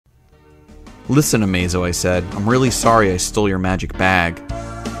Listen, Amazo, I said. I'm really sorry I stole your magic bag.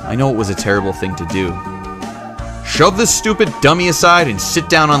 I know it was a terrible thing to do. Shove this stupid dummy aside and sit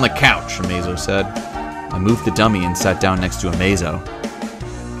down on the couch, Amazo said. I moved the dummy and sat down next to Amazo.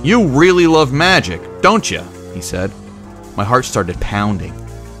 You really love magic, don't you? He said. My heart started pounding.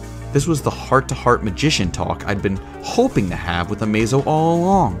 This was the heart-to-heart magician talk I'd been hoping to have with Amazo all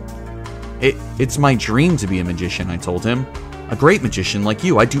along. It's my dream to be a magician, I told him. A great magician like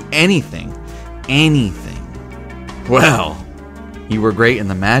you. I'd do anything. Anything. Well, you were great in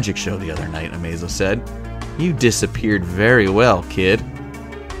the magic show the other night, Amazo said. You disappeared very well, kid.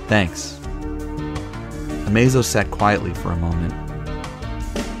 Thanks. Amazo sat quietly for a moment.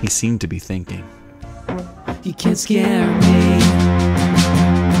 He seemed to be thinking. You can't scare me.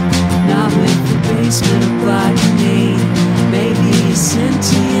 Not with the basement of botany. Maybe a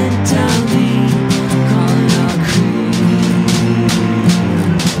sentient dummy. Calling all creeps.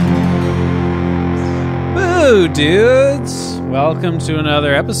 Boo, dudes! Welcome to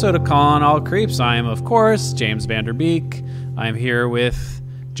another episode of Calling All Creeps. I am, of course, James Vanderbeek. I'm here with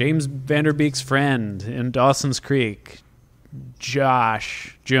James Vanderbeek's friend in Dawson's Creek,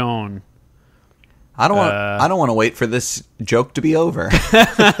 Joan. I don't want to wait for this joke to be over.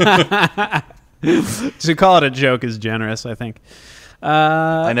 To call it a joke is generous, I think.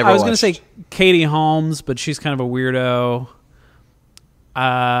 I was going to say Katie Holmes, but she's kind of a weirdo.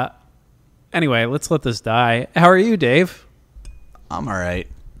 Anyway, let's let this die. How are you, Dave? I'm all right.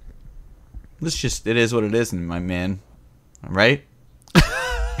 It is what it is, my man. Right?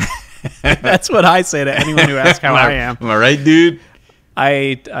 That's what I say to anyone who asks how I am. Am I right, dude?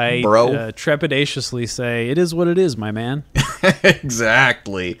 I Bro. Trepidatiously say, it is what it is, my man.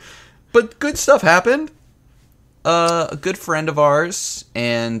 Exactly. But good stuff happened. A good friend of ours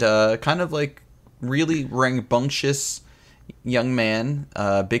and kind of like really rambunctious young man,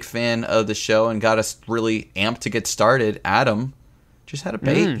 big fan of the show and got us really amped to get started. Adam just had a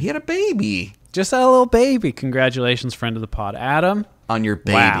baby. He had a baby. Just had a little baby. Congratulations, friend of the pod, Adam. On your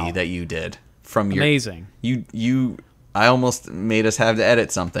baby that you did. Amazing. I almost made us have to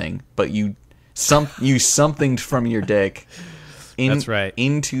edit something, but you somethinged from your dick. That's right.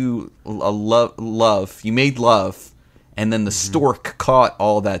 Into a love. You made love, and then the stork caught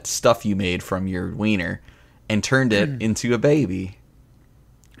all that stuff you made from your wiener and turned it into a baby.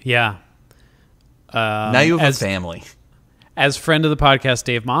 Yeah. Now you have a family. As friend of the podcast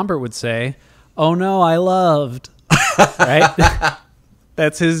Dave Mombert would say, "Oh no, I loved." Right?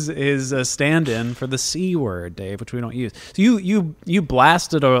 That's his stand-in for the C word, Dave, which we don't use. So you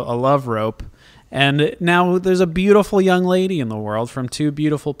blasted a love rope, and now there's a beautiful young lady in the world from two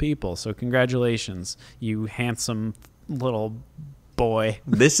beautiful people. So congratulations, you handsome little boy.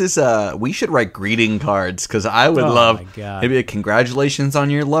 This is we should write greeting cards because I would love maybe a congratulations on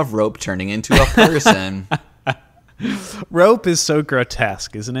your love rope turning into a person. Rope is so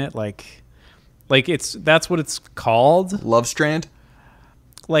grotesque, isn't it? Like that's what it's called. Love strand.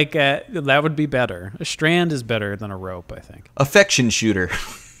 Like that would be better. A strand is better than a rope, I think. Affection shooter.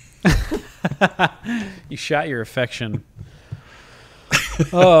 You shot your affection.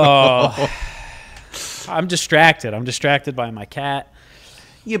 Oh, I'm distracted. I'm distracted by my cat.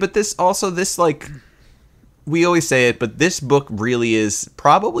 Yeah, but this like we always say it, but this book really is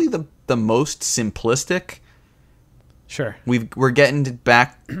probably the most simplistic. Sure. We're getting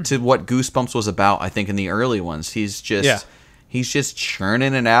back to what Goosebumps was about, I think, in the early ones. He's just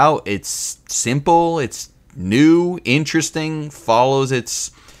churning it out. It's simple, it's new, interesting, follows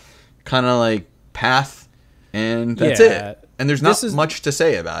its kind of like path, and that's it. And there's not much to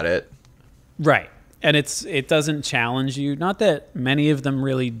say about it. Right. And it doesn't challenge you. Not that many of them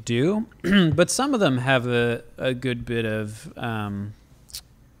really do, but some of them have a good bit of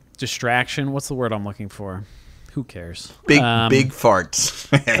distraction. What's the word I'm looking for? Who cares? Big farts.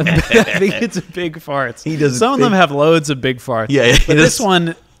 I think it's big farts. Some of them have loads of big farts. Yeah, but this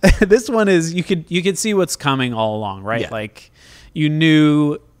one is you could see what's coming all along, right? Yeah. Like you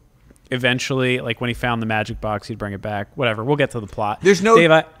knew eventually, like when he found the magic box, he'd bring it back. Whatever. We'll get to the plot. There's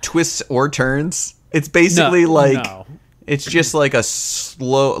no twists or turns. It's basically it's just like a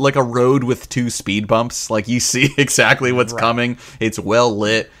slow, like a road with two speed bumps. Like you see exactly what's coming. It's well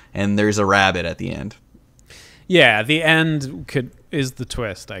lit, and there's a rabbit at the end. Yeah, the end is the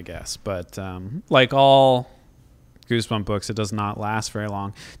twist, I guess. But like all Goosebump books, it does not last very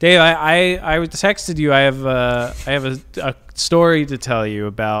long. Dave, I texted you. I have a story to tell you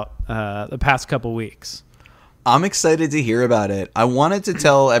about the past couple weeks. I'm excited to hear about it. I wanted to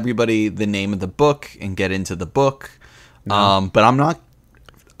tell everybody the name of the book and get into the book, but I'm not.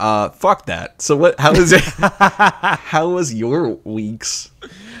 Fuck that. So what? How is it? How was your weeks?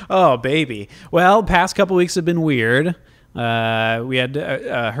 Oh, baby. Well, past couple weeks have been weird. We had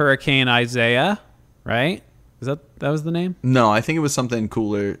Hurricane Isaiah, right? That was the name? No, I think it was something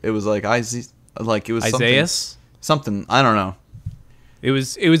cooler. It was like it was Isaias? something. I don't know. It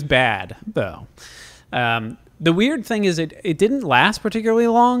was bad though. The weird thing is it didn't last particularly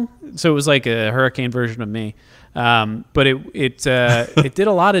long, so it was like a hurricane version of me. But it did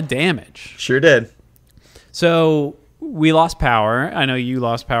a lot of damage. Sure did. So we lost power. I know you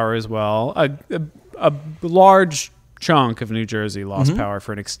lost power as well. A large chunk of New Jersey lost power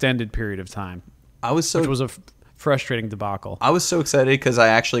for an extended period of time. Which was a frustrating debacle. I was so excited because I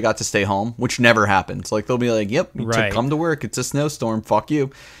actually got to stay home, which never happens. Like they'll be like, "Yep, you Right. come to work. It's a snowstorm. Fuck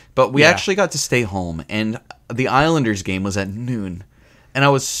you." But we actually got to stay home, and the Islanders game was at noon, and I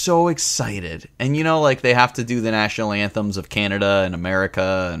was so excited. And like they have to do the national anthems of Canada and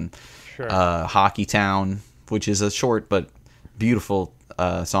America and Sure. Hockey Town, which is a short but beautiful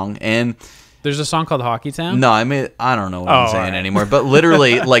song. And There's a song called Hockey Town? no, I don't know what I'm saying right. anymore. But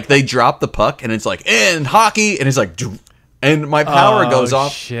literally, like they drop the puck, and it's like and hockey, and it's like, and my power goes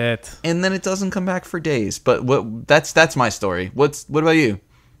off, Shit. and then it doesn't come back for days. But that's my story. What about you?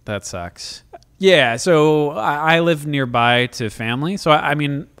 That sucks. Yeah, so I live nearby to family. So I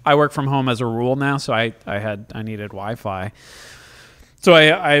mean, I work from home as a rule now, so I needed Wi-Fi. So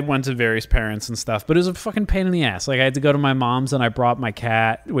I went to various parents and stuff, but it was a fucking pain in the ass. Like I had to go to my mom's and I brought my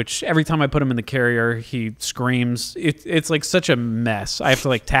cat, which every time I put him in the carrier, he screams. It's like such a mess. I have to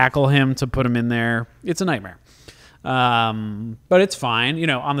like tackle him to put him in there. It's a nightmare. But it's fine.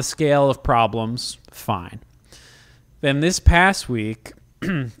 On the scale of problems, fine. Then this past week,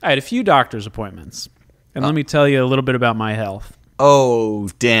 I had a few doctor's appointments. And let me tell you a little bit about my health. Oh,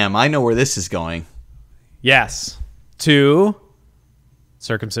 damn. I know where this is going. Yes. 2,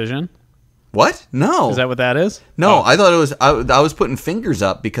 circumcision. What? No. Is that what that is? No, Oh. I thought it was. I was putting fingers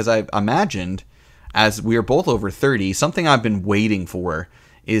up because I imagined, as we are both over 30, something I've been waiting for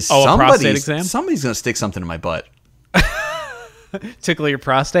is a prostate exam? somebody's going to stick something in my butt. Tickle your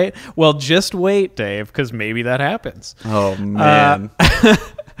prostate? Well, just wait, Dave, because maybe that happens. Oh, man.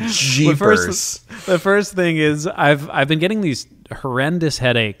 Jeepers. The first thing is I've been getting these horrendous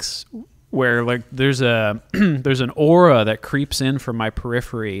headaches where like there's an aura that creeps in from my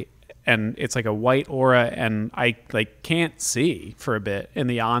periphery, and it's like a white aura, and I like can't see for a bit in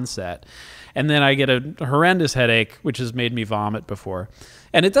the onset, and then I get a horrendous headache, which has made me vomit before,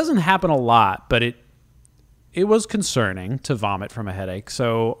 and it doesn't happen a lot, but it was concerning to vomit from a headache.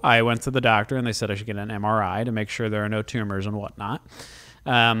 So I went to the doctor and they said I should get an MRI to make sure there are no tumors and whatnot.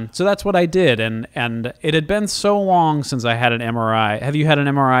 So that's what I did. And it had been so long since I had an MRI. Have you had an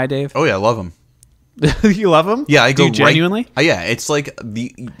MRI, Dave? Oh, yeah, I love them. You love them? Yeah, I go Do you genuinely? Yeah, it's like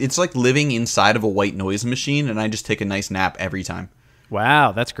living inside of a white noise machine, and I just take a nice nap every time.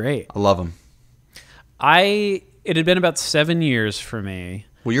 Wow, that's great. I love them. It had been about 7 years for me.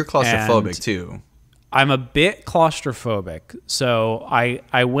 Well, you're claustrophobic, And too. I'm a bit claustrophobic, so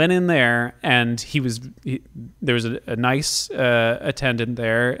I went in there, and there was a nice attendant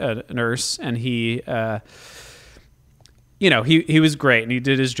there, a nurse, and he was great and he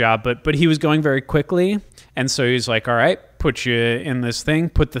did his job, but he was going very quickly, and so he's like, all right, put you in this thing,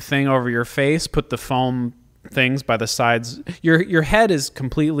 put the thing over your face, put the foam things by the sides. Your head is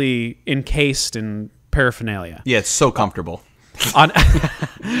completely encased in paraphernalia. Yeah, it's so comfortable.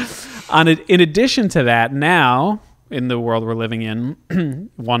 In addition to that, now in the world we're living in,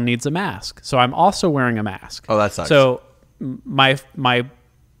 one needs a mask. So I'm also wearing a mask. Oh, that sucks. So my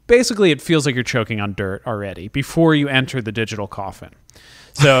basically it feels like you're choking on dirt already before you enter the digital coffin.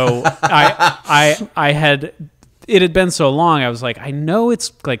 So it had been so long. I was like, I know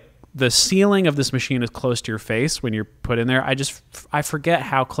it's like the ceiling of this machine is close to your face when you're put in there. I forget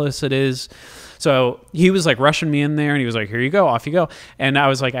how close it is. So he was like rushing me in there, and he was like, here you go, off you go. And I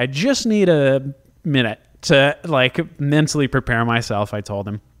was like, I just need a minute to like mentally prepare myself, I told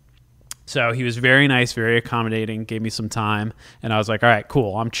him. So he was very nice, very accommodating, gave me some time. And I was like, all right,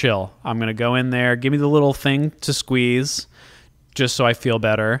 cool, I'm chill. I'm going to go in there, give me the little thing to squeeze just so I feel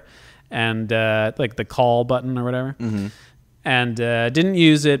better. And like the call button or whatever. Mm-hmm. And didn't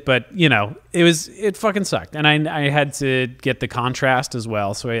use it, but it fucking sucked. And I had to get the contrast as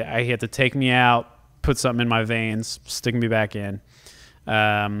well. So I had to take me out, put something in my veins, stick me back in.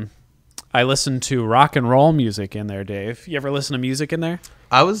 I listened to rock and roll music in there, Dave. You ever listen to music in there?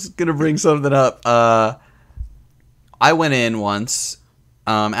 I was going to bring something up. I went in once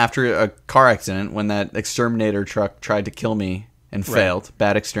after a car accident when that exterminator truck tried to kill me and failed.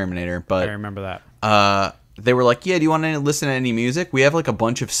 Bad exterminator. But I remember that. They were like, yeah, do you want to listen to any music? We have like a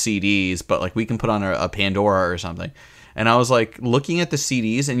bunch of CDs, but like we can put on a Pandora or something. and I was like looking at the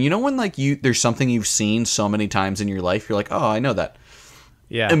CDs, and you know when like there's something you've seen so many times in your life, you're like, oh, I know that.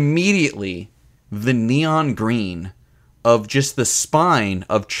 Yeah. Immediately, the neon green of just the spine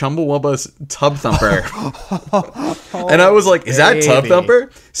of Chumbawamba's Tub Thumper. And I was like, is that Tub Thumper?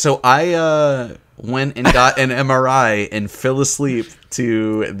 So I went and got an MRI and fell asleep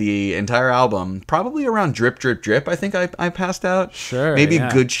to the entire album, probably around Drip, Drip, Drip. I think I passed out. Sure. Maybe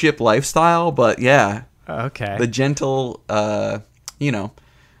yeah. Good Ship Lifestyle, but yeah. Okay. The gentle,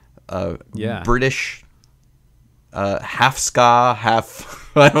 British, half ska, half...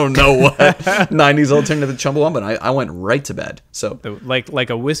 I don't know what 90s alternative Chumbawamba. And I went right to bed. So like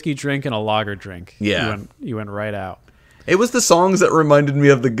a whiskey drink and a lager drink. Yeah. You went right out. It was the songs that reminded me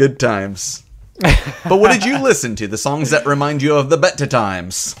of the good times. But what did you listen to? The songs that remind you of the better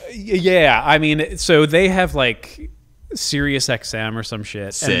times? Yeah, I mean, so they have like Sirius XM or some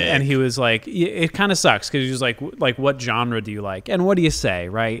shit, and he was like, it kind of sucks because he was like, what genre do you like, and what do you say,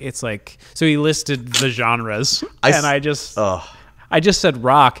 right? It's like, so he listed the genres, and I just said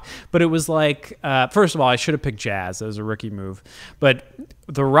rock, but it was like, first of all, I should have picked jazz. That was a rookie move, but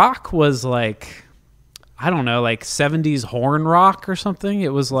the rock was like, I don't know, like 70s horn rock or something.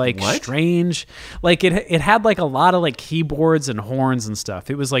 It was like strange. Like it had like a lot of like keyboards and horns and stuff.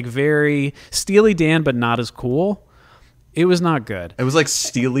 It was like very Steely Dan, but not as cool. It was not good. It was like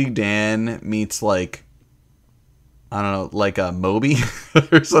Steely Dan meets like, I don't know, like a Moby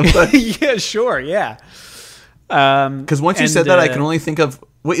or something. Yeah, sure. Yeah. Because once you said that, I can only think of,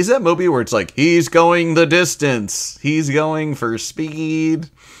 wait, is that Moby where it's like, he's going the distance. He's going for speed.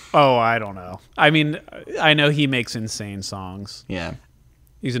 Oh, I don't know. I mean, I know he makes insane songs. Yeah.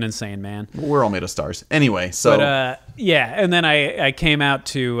 He's an insane man. We're all made of stars. Anyway, so... But, yeah, and then I came out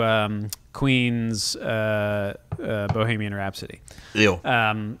to Queen's Bohemian Rhapsody. Ew.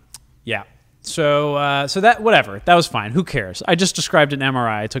 Yeah. So that, whatever. That was fine. Who cares? I just described an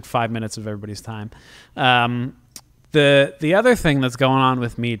MRI. It took 5 minutes of everybody's time. The other thing that's going on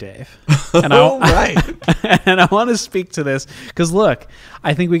with me, Dave, and right. and I want to speak to this because look,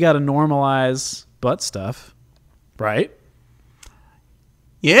 I think we got to normalize butt stuff, right?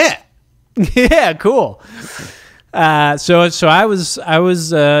 Yeah. Yeah, cool. So I was in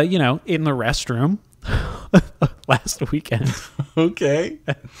the restroom last weekend. Okay.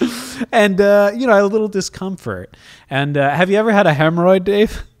 And I had a little discomfort. And have you ever had a hemorrhoid,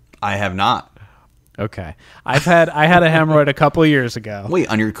 Dave? I have not. Okay. I had a hemorrhoid a couple of years ago. Wait,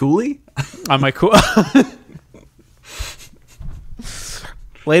 on your coolie? On my cool.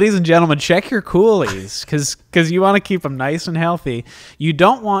 Ladies and gentlemen, check your coolies because you want to keep them nice and healthy. You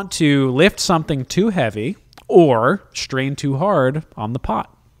don't want to lift something too heavy or strain too hard on the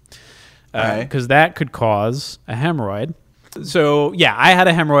pot because that could cause a hemorrhoid. So, yeah, I had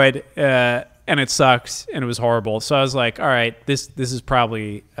a hemorrhoid and it sucked and it was horrible. So I was like, all right, this is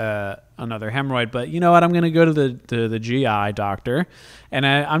probably another hemorrhoid. But you know what? I'm going to go to the GI doctor and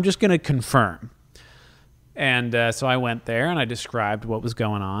I'm just going to confirm. And so I went there and I described what was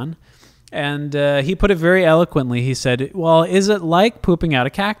going on. And he put it very eloquently. He said, well, is it like pooping out a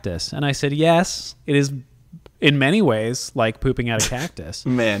cactus? And I said, yes, it is in many ways like pooping out a cactus.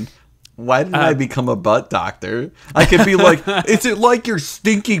 Man, why didn't I become a butt doctor? I could be like, is it like your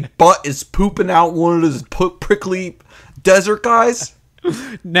stinky butt is pooping out one of those prickly desert guys?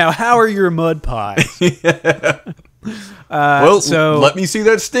 Now, how are your mud pies? Yeah. So let me see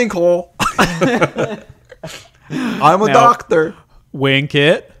that stink hole. I'm a doctor. Wink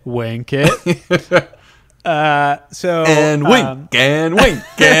it. So and wink and wink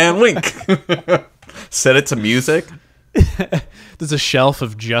and wink. Set it to music. There's a shelf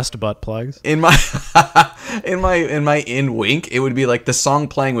of just butt plugs. In my in wink, it would be like the song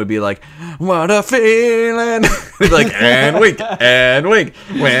playing would be like, what a feeling. Like and wink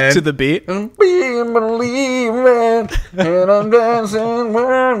when to the beat. And being believing and I'm dancing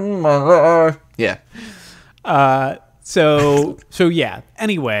with my life. Yeah. So yeah.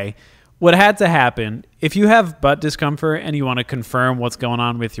 Anyway, what had to happen, if you have butt discomfort and you want to confirm what's going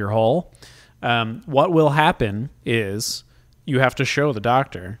on with your hole, what will happen is you have to show the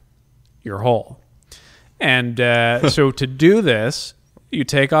doctor your hole. And so to do this, you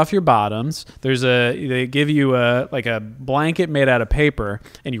take off your bottoms. They give you a blanket made out of paper,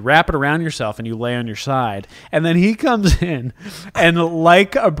 and you wrap it around yourself, and you lay on your side. And then he comes in, and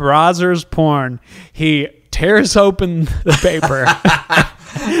like a browser's porn, he tears open the paper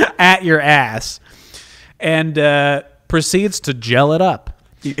at your ass and proceeds to gel it up.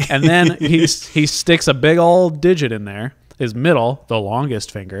 And then he sticks a big old digit in there, his middle, the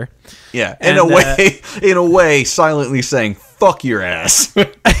longest finger. Yeah, in a way, silently saying, fuck your ass.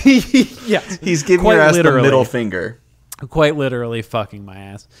 Yeah. He's giving your ass literally the middle finger. quite literally fucking my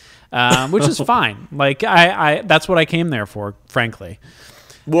ass, which is fine. Like I that's what I came there for, frankly.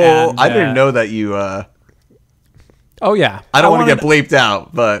 Well, And, I didn't know that you. Oh yeah, I don't want to get bleeped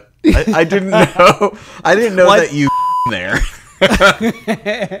out, but I didn't know. I didn't know that you there.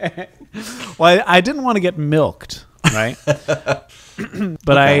 Well, I didn't want to get milked, right? But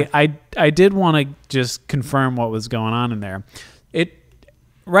Okay. I did want to just confirm what was going on in there. It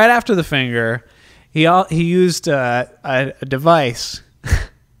right after the finger, he used a device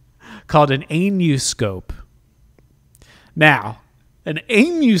called an anuscope. Now, an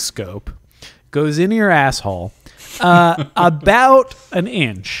anuscope goes into your asshole about an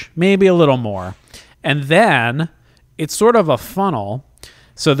inch, maybe a little more, and then it's sort of a funnel.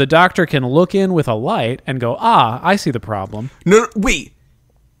 So the doctor can look in with a light and go, I see the problem. No, wait.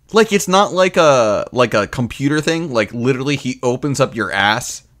 Like it's not like a computer thing. Like literally, he opens up your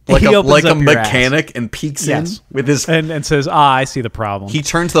ass like He a opens up your mechanic and peeks Yes. in with his. And says, I see the problem. He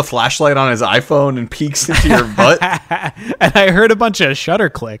turns the flashlight on his iPhone and peeks into your butt, And I heard a bunch of shutter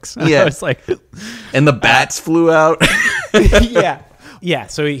clicks. And Yeah. I was like, and the bats flew out. yeah. Yeah,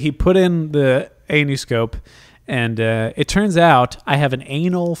 so he put in the anuscope, and it turns out I have an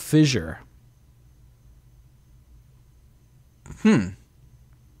anal fissure. What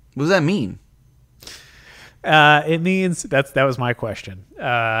does that mean? It means that was my question.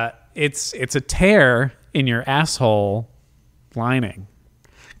 It's a tear in your asshole lining.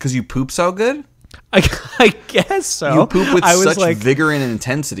 Because you poop so good? I guess so. You poop with I was such like, vigor and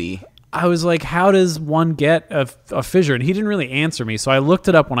intensity. I was like, how does one get a fissure? And he didn't really answer me, so I looked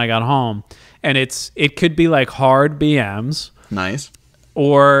it up when I got home, and it could be like hard BMs Nice.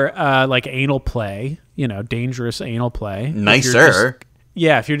 or like anal play, dangerous anal play. If you're Nicer.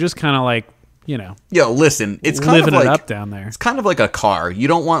 if you're just kind of like, Yo, listen, it's kind living of it like up down there. it's kind of like a car. You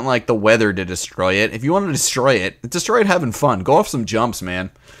don't want like the weather to destroy it. If you want to destroy it having fun. Go off some jumps,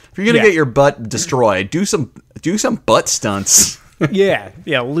 man. If you're gonna Yeah. get your butt destroyed, do some butt stunts. yeah,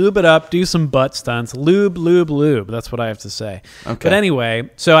 lube it up, do some butt stunts. Lube. That's what I have to say. Okay. But anyway,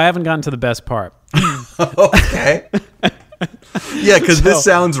 so I haven't gotten to the best part. Okay. Yeah, because this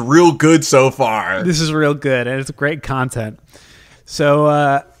sounds real good so far. This is real good, and it's great content. So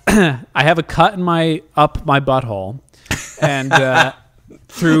I have a cut in my butthole, and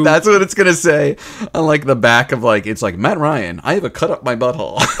through That's what it's gonna say on like the back of like it's like Matt Ryan. I have a cut up my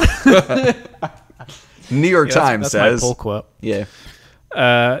butthole. New York Times that's my says. pull quote. Yeah,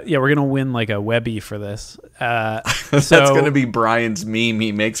 We're gonna win like a Webby for this. that's So gonna be Brian's meme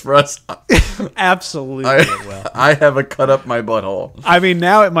he makes for us. absolutely it will. I have a cut up my butthole. I mean,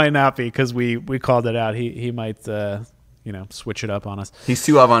 now it might not be because we called it out. He might switch it up on us. He's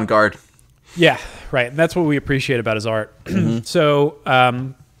too avant garde. Yeah, right. And that's what we appreciate about his art. So,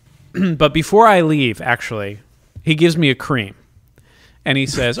 but before I leave, actually, he gives me a cream. And he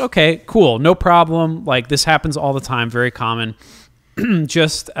says, okay, cool, no problem. Like, this happens all the time, very common.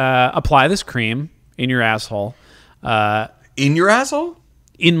 Just apply this cream in your asshole. In your asshole?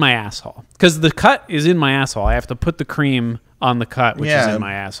 In my asshole. Because the cut is in my asshole. I have to put the cream on the cut, which is in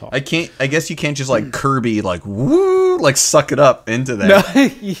my asshole. I guess you can't just like Kirby, like, woo, like suck it up into there. No,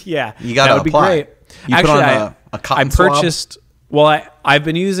 yeah. You gotta that would apply. be great. You Actually, put on a cotton I swab? purchased. Well, I've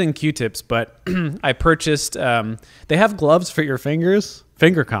been using Q-tips, but I purchased. They have gloves for your fingers,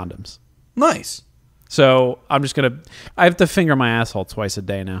 finger condoms. Nice. So I'm just gonna. I have to finger my asshole twice a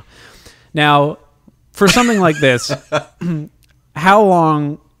day now. Now, for something like this, how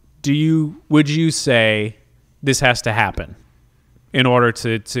long would you say this has to happen in order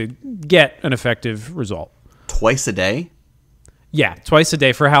to get an effective result? Twice a day? Yeah, twice a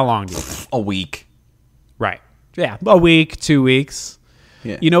day. For how long do you think? A week. Right. Yeah, a week, 2 weeks.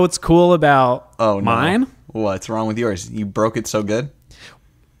 Yeah. You know what's cool about mine? What's wrong with yours? You broke it so good?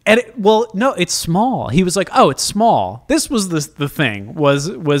 And no, it's small. He was like, "Oh, it's small." This was the thing. Was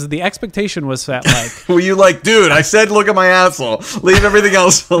the expectation was that like Were you like, dude, I said look at my asshole. Leave everything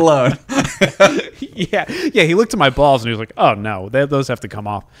else alone. yeah. He looked at my balls and he was like, "Oh no, those have to come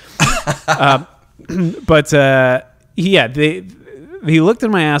off." He looked at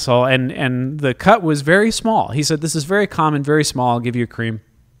my asshole and the cut was very small. He said, "This is very common, very small. I'll give you a cream."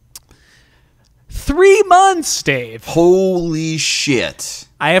 3 months, Dave. Holy shit.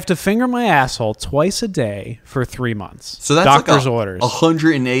 I have to finger my asshole twice a day for 3 months. So that's doctor's like orders.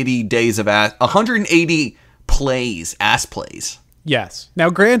 180 days of 180 ass plays. Yes. Now,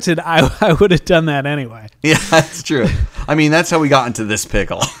 granted, I would have done that anyway. Yeah, that's true. I mean, that's how we got into this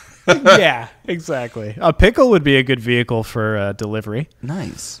pickle. Yeah, exactly. A pickle would be a good vehicle for delivery.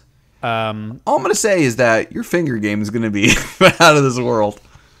 Nice. All I'm going to say is that your finger game is going to be out of this world.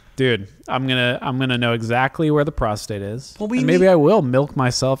 Dude, I'm gonna know exactly where the prostate is. Well, and maybe I will milk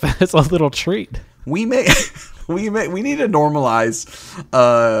myself as a little treat. We need to normalize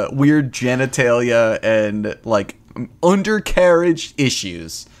weird genitalia and like undercarriage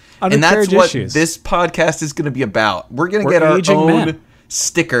issues. And that's what this podcast is going to be about. We're going to get our own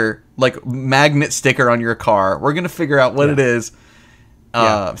sticker, like magnet sticker on your car. We're going to figure out what it is.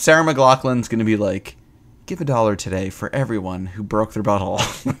 Sarah McLachlan's going to be like, give $1 today for everyone who broke their butthole.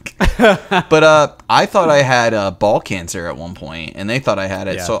 But I thought I had ball cancer at one point, and they thought I had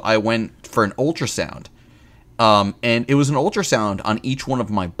it. Yeah. So I went for an ultrasound. And it was an ultrasound on each one of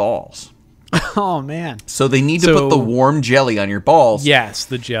my balls. Oh, man. So they need to put the warm jelly on your balls. Yes,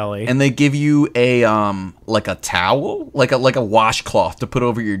 the jelly. And they give you a like a towel, like a washcloth to put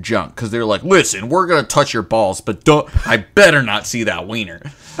over your junk, because they're like, listen, we're gonna touch your balls, but I better not see that wiener.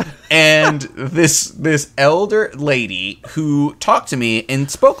 And this elder lady who talked to me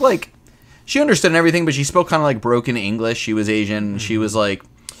and spoke like she understood everything, but she spoke kind of like broken English. She was Asian. Mm-hmm. She was like,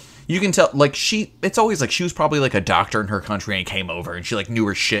 you can tell, like, it's always like she was probably like a doctor in her country and came over and she like knew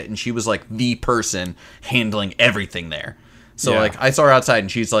her shit, and she was like the person handling everything there. So like I saw her outside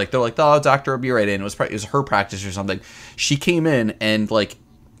and she's like, they're like, oh, doctor will be right in. It was her practice or something. She came in, and like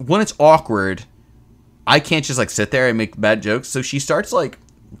when it's awkward, I can't just like sit there and make bad jokes. So she starts like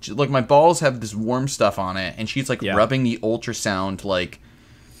my balls have this warm stuff on it, and she's like rubbing the ultrasound like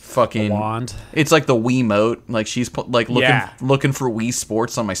fucking wand. It's like the Wiimote. Like she's like looking for Wii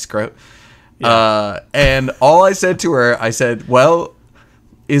Sports on my scrot. Yeah. And all I said to her, I said, well,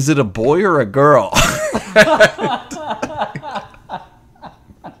 is it a boy or a girl?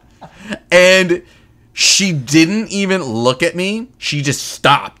 And she didn't even look at me. She just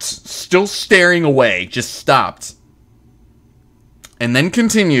stopped, still staring away, just stopped. And then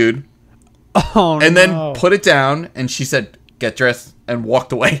continued. Oh, and then put it down, and she said, get dressed, and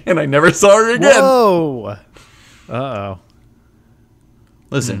walked away, and I never saw her again. Whoa. Uh-oh.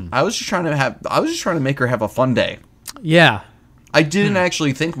 Listen, I was just trying to make her have a fun day. Yeah. I didn't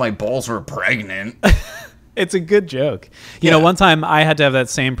actually think my balls were pregnant. It's a good joke. You know, one time I had to have that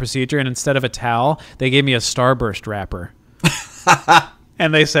same procedure, and instead of a towel, they gave me a Starburst wrapper.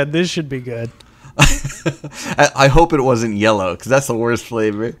 And they said, this should be good. I hope it wasn't yellow, because that's the worst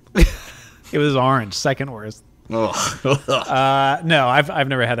flavor. It was orange, second worst. No, I've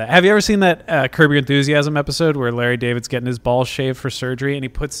never had that. Have you ever seen that Curb Your Enthusiasm episode where Larry David's getting his balls shaved for surgery, and he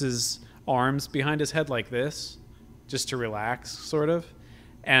puts his arms behind his head like this just to relax, sort of?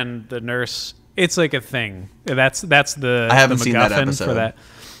 And the nurse, it's like a thing. That's the I haven't the seen that MacGuffin episode for that.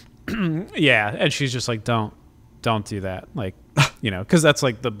 Yeah, and she's just like, don't do that, like, you know, because that's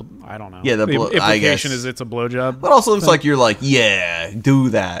like I don't know. Yeah, the implication is it's a blowjob. But also looks like you're like, yeah, do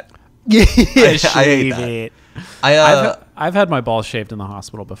that. Yeah, I hate that. I've had my balls shaved in the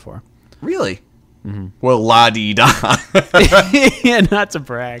hospital before. Really? Mm-hmm. Well, la-dee-da. Yeah, not to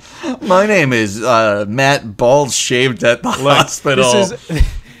brag. My name is Matt Balls Shaved at the hospital.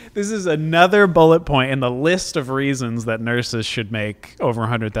 This is another bullet point in the list of reasons that nurses should make over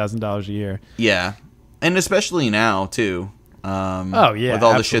 $100,000 a year. Yeah, and especially now, too. With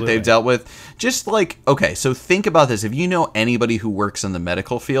all the shit they've dealt with. Just like, okay, so think about this. If you know anybody who works in the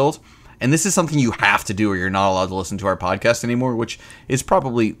medical field, and this is something you have to do or you're not allowed to listen to our podcast anymore, which is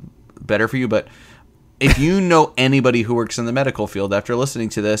probably better for you, but if you know anybody who works in the medical field after listening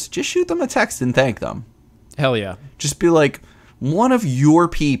to this, just shoot them a text and thank them. Hell yeah. Just be like, one of your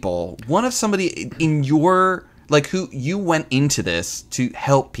people, one of somebody in your, like, who you went into this to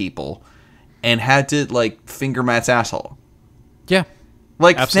help people and had to, like, finger Matt's asshole. Yeah.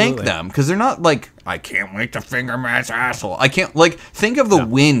 Like, absolutely. Thank them, because they're not like, I can't wait to finger Matt's asshole. I can't, like, think of the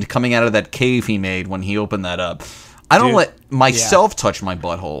wind coming out of that cave he made when he opened that up. I don't let myself touch my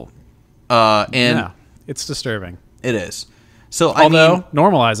butthole. And it's disturbing. It is. So, although,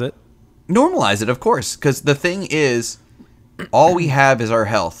 normalize it. Normalize it, of course, because the thing is, all we have is our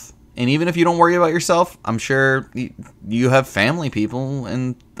health. And even if you don't worry about yourself, I'm sure you have family people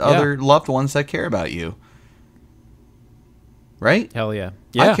and other loved ones that care about you. Right? Hell yeah.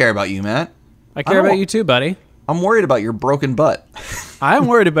 I care about you, Matt. I care about you too, buddy. I'm worried about your broken butt. I'm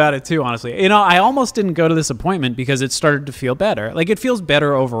worried about it too, honestly. You know, I almost didn't go to this appointment because it started to feel better. Like, it feels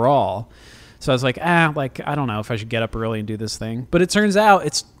better overall. So I was like, I don't know if I should get up early and do this thing. But it turns out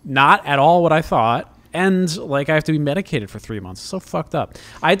it's not at all what I thought. And, like, I have to be medicated for 3 months. It's so fucked up.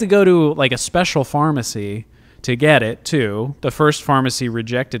 I had to go to, like, a special pharmacy to get it, too. The first pharmacy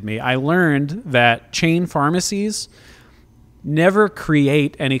rejected me. I learned that chain pharmacies never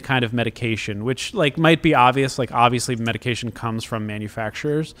create any kind of medication, which, like, might be obvious. Like, obviously medication comes from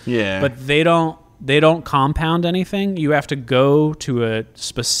manufacturers. Yeah. But they don't don't compound anything. You have to go to a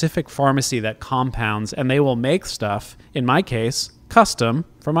specific pharmacy that compounds, and they will make stuff, in my case, custom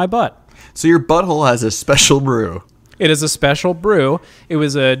for my butt. So your butthole has a special brew. It is a special brew. It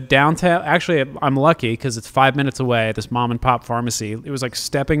was a downtown. Actually, I'm lucky because it's 5 minutes away at this mom and pop pharmacy. It was like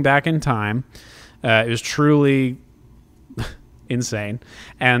stepping back in time. It was truly insane,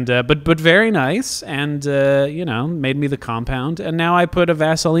 and but very nice, and made me the compound. And now I put a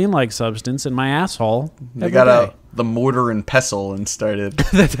Vaseline-like substance in my asshole. They got the mortar and pestle and started.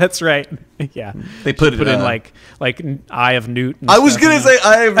 That's right. Yeah, They put it in like Eye of Newt. And I was stuff gonna in say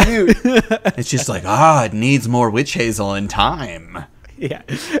Eye of Newt. It's just like it needs more witch hazel and thyme. Yeah,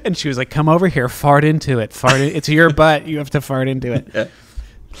 and she was like, "Come over here, fart into it. It's your butt. You have to fart into it." Yeah.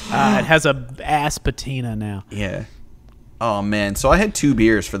 It has a ass patina now. Yeah. Oh man, so I had 2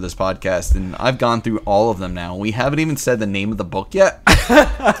 beers for this podcast, and I've gone through all of them now. We haven't even said the name of the book yet.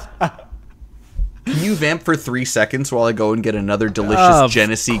 Can you vamp for 3 seconds while I go and get another delicious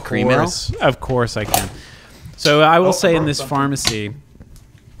Genesee cream ale? Of course I can. So I will say in this pharmacy,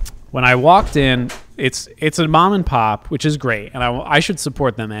 when I walked in, it's a mom and pop, which is great, and I should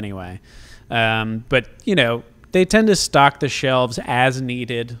support them anyway. But, they tend to stock the shelves as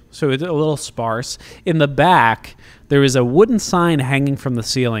needed, so it's a little sparse. In the back, there was a wooden sign hanging from the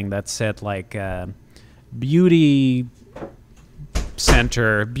ceiling that said, like, beauty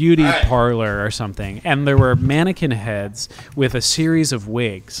center, beauty parlor or something. And there were mannequin heads with a series of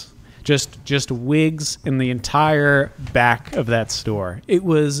wigs. Just wigs in the entire back of that store. It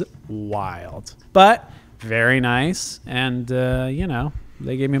was wild. But very nice. And,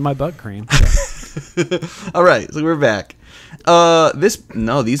 they gave me my butt cream. So. All right, so we're back.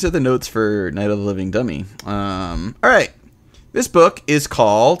 These are the notes for Night of the Living Dummy. All right, this book is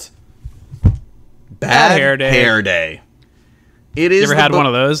called Bad Hair Day. It is. You ever had one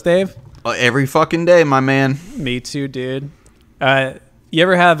of those, Dave? Every fucking day, my man. Me too, dude. You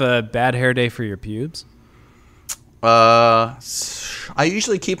ever have a bad hair day for your pubes? I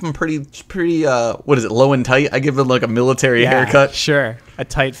usually keep them pretty. What is it? Low and tight. I give them like a military haircut. Sure, a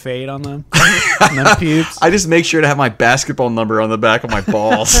tight fade on them. On them pubes. I just make sure to have my basketball number on the back of my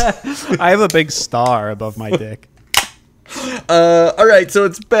balls. I have a big star above my dick. All right, so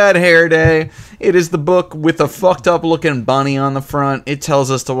it's Bad Hair Day. It is the book with a fucked up looking bunny on the front. It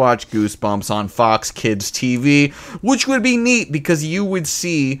tells us to watch Goosebumps on Fox Kids TV, which would be neat because you would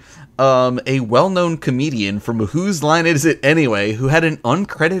see a well-known comedian from Whose Line Is It Anyway who had an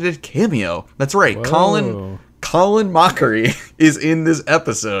uncredited cameo. That's right, Whoa. Colin Mockery is in this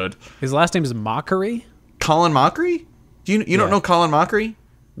episode. His last name is Mockery? Colin Mockery? You don't know Colin Mockery?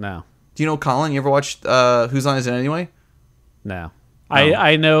 No. Do you know Colin? You ever watched Whose Line Is It Anyway? No.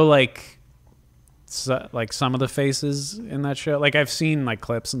 I know some of the faces in that show. Like I've seen like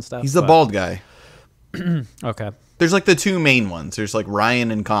clips and stuff. He's the bald guy. Okay. There's like the 2 main ones. There's like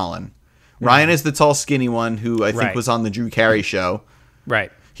Ryan and Colin. Ryan is the tall, skinny one who I think was on the Drew Carey show.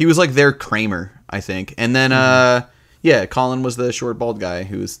 Right. He was like their Kramer, I think. And then, Colin was the short, bald guy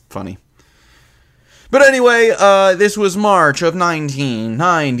who was funny. But anyway, this was March of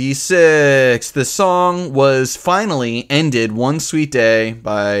 1996. The song was finally ended One Sweet Day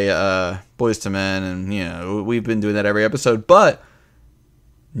by Boyz II Men. And, we've been doing that every episode. But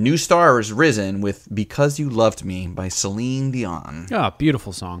new star has risen with Because You Loved Me by Celine Dion. Oh,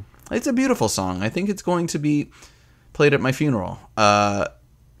 beautiful song. It's a beautiful song. I think it's going to be played at my funeral. I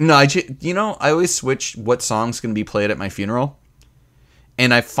always switch what song's going to be played at my funeral.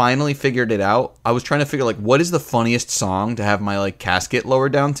 And I finally figured it out. I was trying to figure, what is the funniest song to have my, casket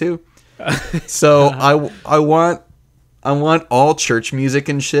lowered down to? So I want all church music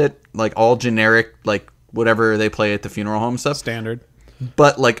and shit, all generic, whatever they play at the funeral home stuff. Standard.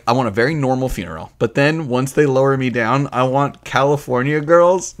 But, I want a very normal funeral. But then, once they lower me down, I want California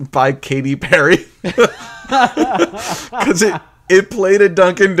Girls by Katy Perry. Because it played at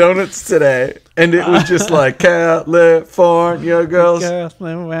Dunkin' Donuts today. And it was just like, California Girls.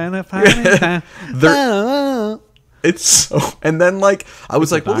 It's so... And then, I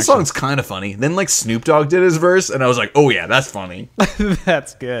was like, well, the song's kind of funny. Then, Snoop Dogg did his verse, and I was like, oh, yeah, that's funny.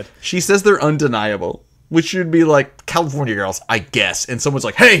 That's good. She says they're undeniable. Which should be California Girls, I guess. And someone's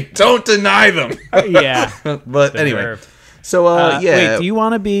like, hey, don't deny them. Yeah. But anyway. So, Wait, do you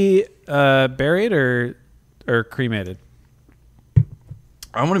want to be buried or cremated?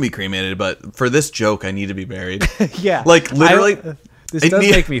 I want to be cremated, but for this joke, I need to be buried. Yeah. Literally. This does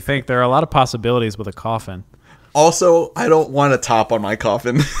make me think there are a lot of possibilities with a coffin. Also, I don't want a top on my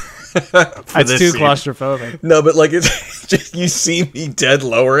coffin. It's too claustrophobic. No, but it's just you see me dead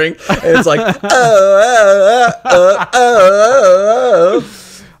lowering, and it's like,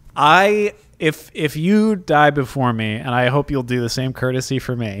 if you die before me, and I hope you'll do the same courtesy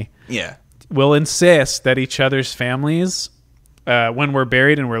for me, Yeah. we'll insist that each other's families, when we're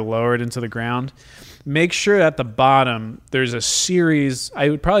buried and we're lowered into the ground, make sure at the bottom there's a series. I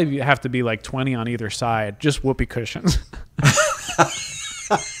would probably have to be like 20 on either side, just whoopee cushions.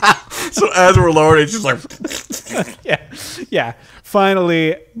 So as we're lowered, it's just like... Yeah.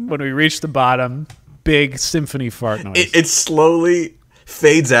 Finally, when we reach the bottom, big symphony fart noise. It slowly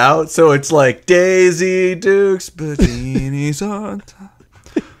fades out, so it's like Daisy Dukes, bikinis on top.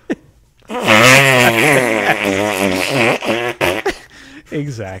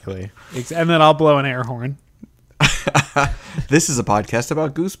 Exactly. And then I'll blow an air horn. This is a podcast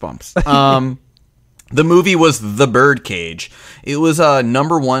about Goosebumps. The movie was The Birdcage. It was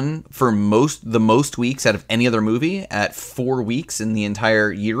number one for the most weeks out of any other movie at 4 weeks in the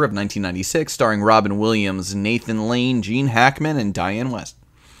entire year of 1996, starring Robin Williams, Nathan Lane, Gene Hackman, and Diane West.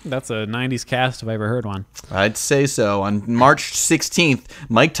 That's a 90s cast if I ever heard one. I'd say so. On March 16th,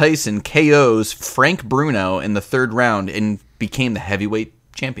 Mike Tyson KOs Frank Bruno in the third round and became the heavyweight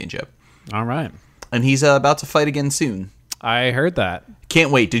championship. All right. And he's about to fight again soon. I heard that.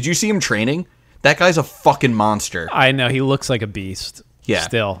 Can't wait. Did you see him training? That guy's a fucking monster. I know. He looks like a beast. Yeah.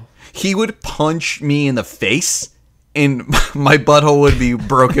 Still. He would punch me in the face, and my butthole would be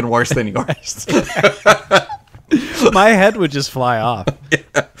broken worse than yours. My head would just fly off.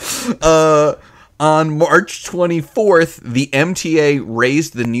 On March 24th, the MTA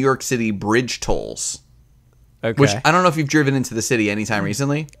raised the New York City bridge tolls. Okay. Which, I don't know if you've driven into the city anytime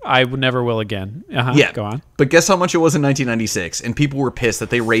recently. I never will again. Yeah. Go on. But guess how much it was in 1996? And people were pissed that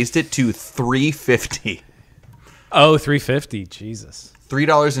they raised it to $3.50. Oh, $3.50. Jesus.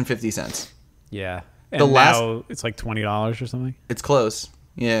 $3.50. Yeah. And The now it's like $20 or something. It's close.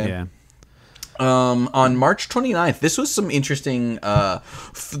 Yeah. Yeah. On March 29th, this was some interesting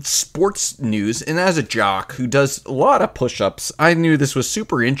sports news. And as a jock who does a lot of push-ups, I knew this was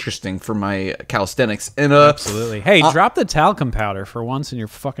super interesting for my calisthenics. And Absolutely. Hey, drop the talcum powder for once in your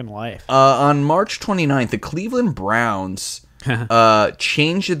fucking life. on March 29th, the Cleveland Browns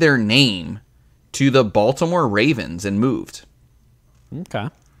changed their name to the Baltimore Ravens and moved. Okay.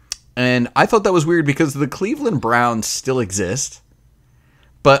 And I thought that was weird because the Cleveland Browns still exist.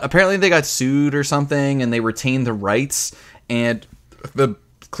 But apparently they got sued or something, and they retained the rights. And the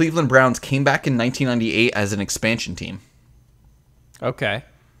Cleveland Browns came back in 1998 as an expansion team. Okay.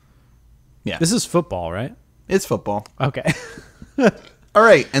 Yeah. This is football, right? It's football. Okay. All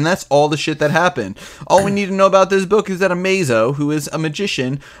right, and that's all the shit that happened. All we need to know about this book is that Amazo, who is a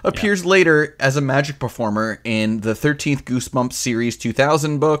magician, appears later as a magic performer in the 13th Goosebumps series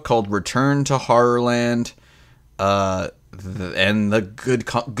 2000 book called Return to Horrorland. And the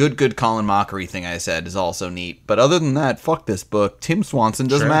good Colin Mockery thing I said is also neat. But other than that, fuck this book. Tim Swanson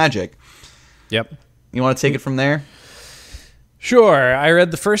does magic. Yep. You want to take it from there? Sure. I read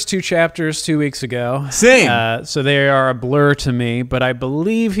the first 2 chapters 2 weeks ago. Same. So they are a blur to me, but I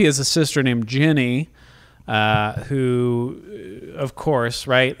believe he has a sister named Ginny, who, of course,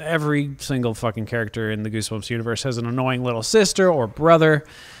 right, every single fucking character in the Goosebumps universe has an annoying little sister or brother,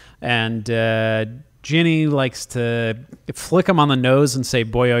 and Ginny likes to flick him on the nose and say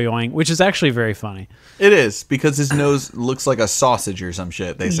boyoyoing, which is actually very funny. It is, because his nose looks like a sausage or some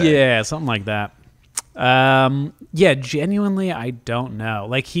shit, they say. Yeah, something like that. Yeah, genuinely, I don't know.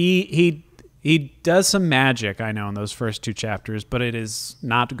 Like, he does some magic, I know, in those first 2 chapters, but it is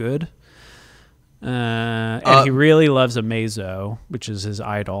not good. And he really loves Amazo, which is his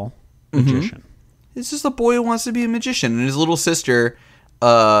idol, magician. It's just a boy who wants to be a magician, and his little sister,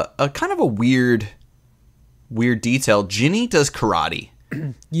 a kind of a weird detail. Ginny does karate.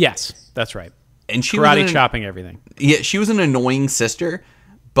 Yes, that's right. And she karate chopping everything. Yeah, she was an annoying sister,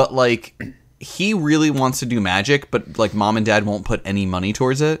 but like he really wants to do magic, but like mom and dad won't put any money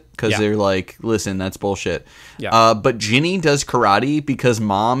towards it because they're like, listen, that's bullshit. Yeah. But Ginny does karate because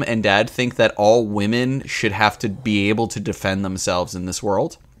mom and dad think that all women should have to be able to defend themselves in this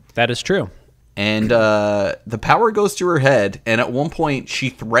world. That is true. And the power goes to her head, and at one point she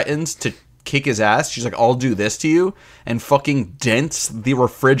threatens to kick his ass. She's like, I'll do this to you, and fucking dents the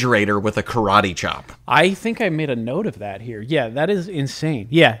refrigerator with a karate chop. I think I made a note of that here. Yeah, that is insane.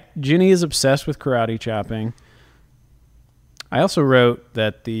 Yeah, Ginny is obsessed with karate chopping. I also wrote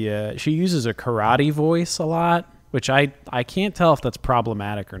that she uses a karate voice a lot, which I can't tell if that's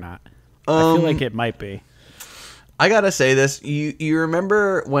problematic or not. I feel like it might be. I gotta say this. You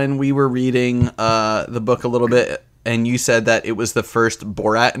remember when we were reading the book a little bit, and you said that it was the first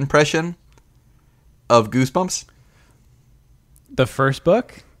Borat impression of Goosebumps? The first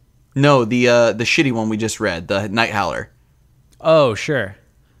book? No, the shitty one we just read, the Night Howler. Oh, sure.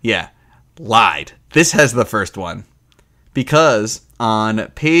 Yeah. lied. This has the first one. Because on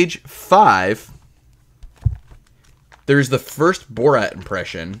page 5, there's the first Borat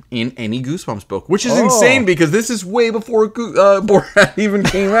impression in any Goosebumps book, which is insane because this is way before Borat even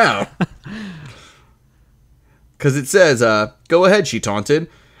came out. Because it says, go ahead, she taunted.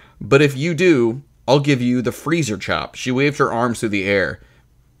 But if you do, I'll give you the freezer chop. She waved her arms through the air,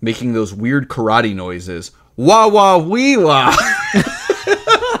 making those weird karate noises. Wah, wah, wee, wah.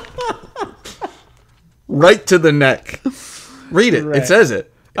 Right to the neck. Read it. Right. It says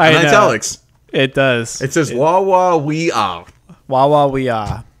it. In italics. It does. It says wah, wah, wee, ah. Wah, wah, wee,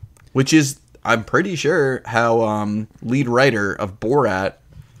 ah. Which is, I'm pretty sure, how lead writer of Borat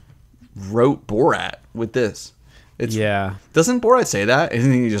wrote Borat with this. Doesn't Borat say that?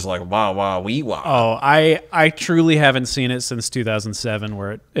 Isn't he just like, wah, wah, wee, wah? Oh, I truly haven't seen it since 2007,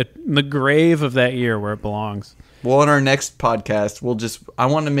 where it in the grave of that year where it belongs. Well, in our next podcast, I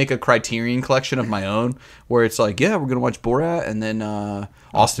want to make a Criterion collection of my own where it's like, yeah, we're going to watch Borat and then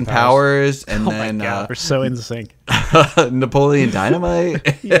Austin Powers and then... my God, we're so in sync. Napoleon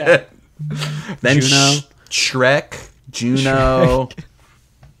Dynamite. Yeah. Then Juno. Shrek, Juno. Shrek.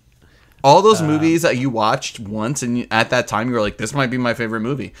 All those movies that you watched once and at that time you were like, this might be my favorite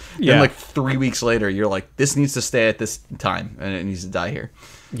movie. Yeah. Then like 3 weeks later, you're like, this needs to stay at this time and it needs to die here.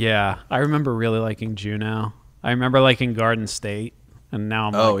 Yeah. I remember really liking Juno. I remember liking Garden State, and now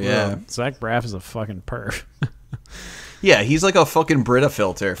I'm like, yeah, Zach Braff is a fucking perv. Yeah, he's like a fucking Brita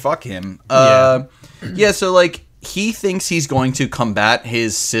filter. Fuck him. Yeah, so like he thinks he's going to combat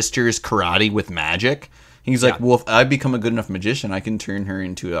his sister's karate with magic. He's like, well, if I become a good enough magician, I can turn her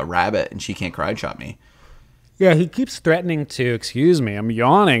into a rabbit, and she can't karate chop me. Yeah, he keeps threatening to, excuse me, I'm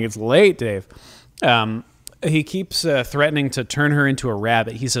yawning. It's late, Dave. He keeps threatening to turn her into a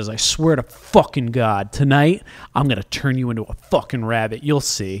rabbit. He says, I swear to fucking God, tonight I'm going to turn you into a fucking rabbit. You'll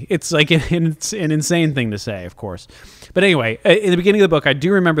see. It's like an insane thing to say, of course. But anyway, in the beginning of the book, I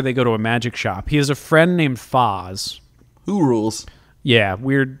do remember they go to a magic shop. He has a friend named Foz. Who rules? Yeah,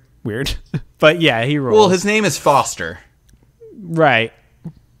 weird. But yeah, he rules. Well, his name is Foster. Right.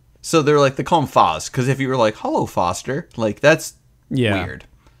 So they call him Foz. Because if you were like, hello, Foster, like that's weird.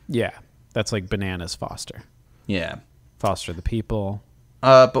 Yeah. That's like Bananas Foster. Yeah. Foster the people.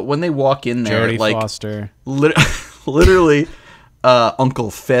 But when they walk in there, Jodie like Foster. Literally Uncle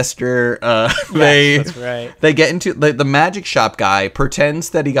Fester, that's right. They get into the magic shop guy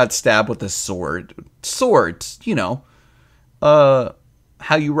pretends that he got stabbed with a sword. Swords, how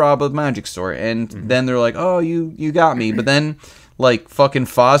you rob a magic store. And then they're like, oh, you got me. But then like fucking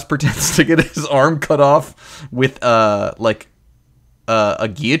Foz pretends to get his arm cut off with a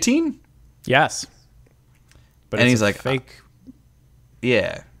guillotine. Yes. But and he's like, fake.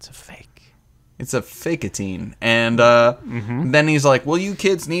 Yeah. It's a fake. It's a fake-a-tine. And then he's like, well, you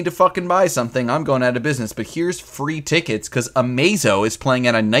kids need to fucking buy something. I'm going out of business. But here's free tickets because Amazo is playing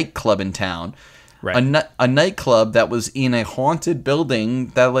at a nightclub in town. Right. A nightclub that was in a haunted building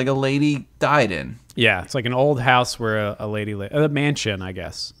that like a lady died in. Yeah. It's like an old house where a lady a mansion, I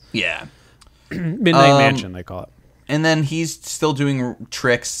guess. Yeah. Midnight Mansion, they call it. And then he's still doing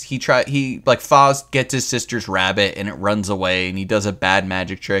tricks. Foz gets his sister's rabbit and it runs away and he does a bad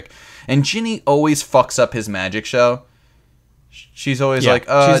magic trick. And Ginny always fucks up his magic show. She's always like,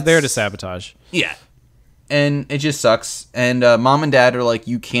 she's there to sabotage. Yeah. And it just sucks. And mom and dad are like,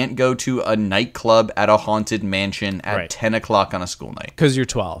 you can't go to a nightclub at a haunted mansion at 10 o'clock on a school night. Because you're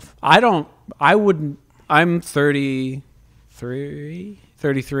 12. I'm 33,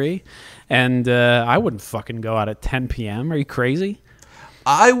 and I wouldn't fucking go out at 10 p.m. Are you crazy?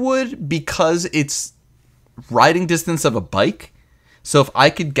 I would, because it's riding distance of a bike. So if I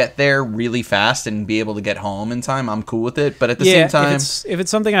could get there really fast and be able to get home in time, I'm cool with it. But at the same time, if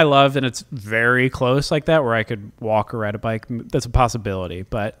it's something I love and it's very close like that, where I could walk or ride a bike, that's a possibility.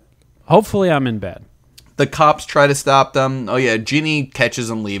 But hopefully, I'm in bed. The cops try to stop them. Oh yeah, Ginny catches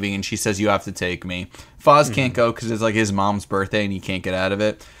them leaving, and she says, "You have to take me." Foz can't go because it's like his mom's birthday, and he can't get out of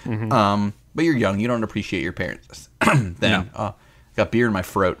it. But you're young; you don't appreciate your parents. Got beer in my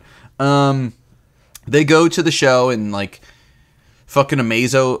throat. They go to the show, and like fucking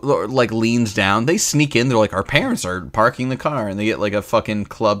Amazo like leans down. They sneak in. They're like, "Our parents are parking the car," and they get like a fucking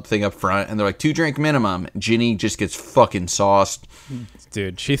club thing up front, and they're like, 2 drink minimum. Ginny just gets fucking sauced.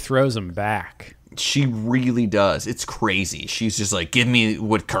 Dude, she throws him back. She really does. It's crazy. She's just like, give me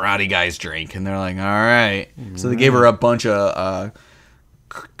what karate guys drink. And they're like, all right. So they gave her a bunch of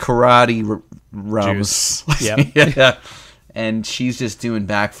karate rums. Yep. Yeah. And she's just doing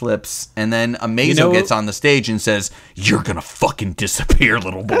backflips. And then Amazo gets on the stage and says, you're going to fucking disappear,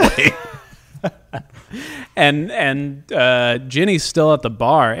 little boy. and Ginny's still at the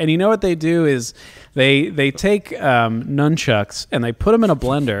bar. And you know what they do is they take nunchucks and they put them in a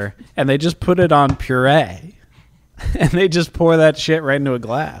blender and they just put it on puree. And they just pour that shit right into a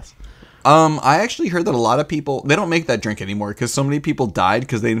glass. I actually heard that a lot of people, they don't make that drink anymore because so many people died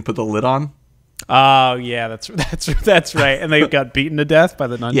because they didn't put the lid on. Oh yeah, that's right. And they got beaten to death by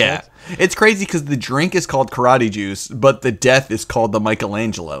the nunchucks. Yeah, it's crazy because the drink is called karate juice, but the death is called the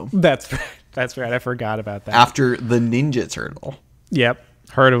Michelangelo. That's right. That's right. I forgot about that. After the Ninja Turtle. Yep,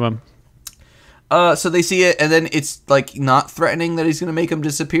 heard of him. So they see it, and then it's like not threatening that he's going to make him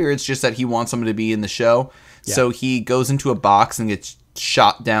disappear. It's just that he wants him to be in the show. Yeah. So he goes into a box and gets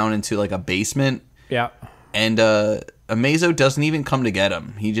shot down into like a basement. Yeah. And Amazo doesn't even come to get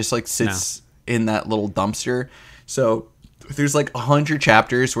him. He just like sits in that little dumpster. So there's like 100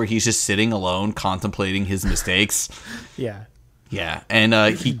 chapters where he's just sitting alone contemplating his mistakes. Yeah. Yeah.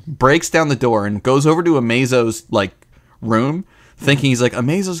 And he breaks down the door and goes over to Amazo's like room, thinking he's like,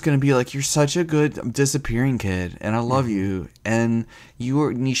 Amazo's going to be like, you're such a good disappearing kid, and I love you, and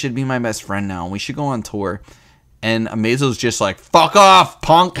you should be my best friend now, and we should go on tour. And Amazo's just like, fuck off,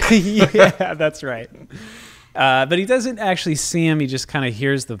 punk. Yeah, that's right. But he doesn't actually see him. He just kind of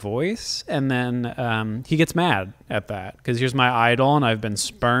hears the voice, and then he gets mad at that, because here's my idol, and I've been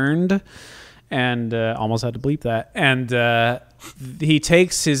spurned, and almost had to bleep that. And he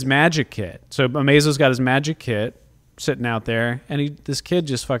takes his magic kit. So Amazo's got his magic kit sitting out there, and this kid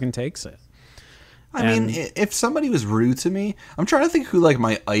just fucking takes it. I mean, if somebody was rude to me, I'm trying to think who like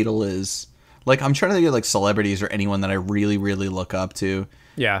my idol is. Like, I'm trying to think of like celebrities or anyone that I really, really look up to.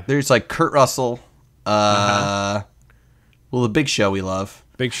 Yeah. There's like Kurt Russell. Well, the Big Show we love.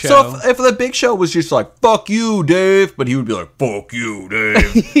 Big Show. So if the Big Show was just like, fuck you, Dave, but he would be like, fuck you,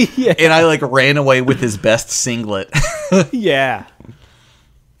 Dave. Yeah. And I like ran away with his best singlet. Yeah.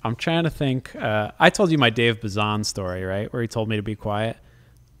 I'm trying to think. I told you my Dave Bazan story, right? Where he told me to be quiet.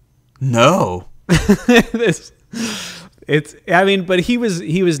 No. But he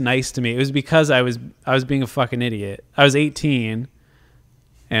was nice to me. It was because I was being a fucking idiot. I was 18,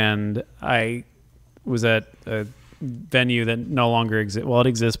 and I was at a venue that no longer exists. Well, it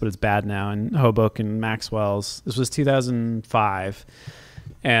exists, but it's bad now, in Hoboken, Maxwell's. This was 2005,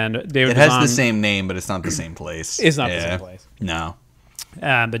 and David. It has the same name, but it's not the same place. It's not the same place. No.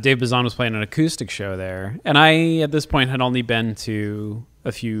 But Dave Bazan was playing an acoustic show there, and I, at this point, had only been to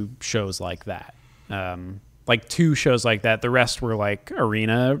a few shows like that, like 2 shows like that. The rest were like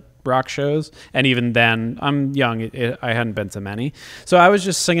arena rock shows, and even then, I'm young. I hadn't been to many, so I was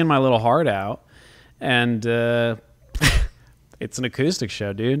just singing my little heart out, and it's an acoustic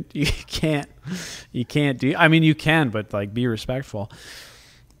show, dude. You can't do. I mean, you can, but like, be respectful.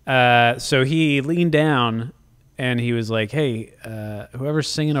 So he leaned down. And he was like, "Hey, whoever's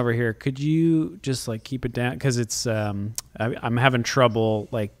singing over here, could you just like keep it down? Because it's I'm having trouble.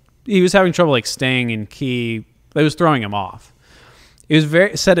 Like, he was having trouble like staying in key. It was throwing him off. He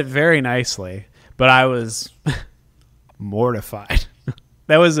was said it very nicely, but I was mortified.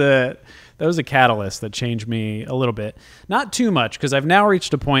 That was a catalyst that changed me a little bit. Not too much, because I've now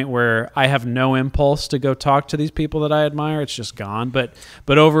reached a point where I have no impulse to go talk to these people that I admire. It's just gone. But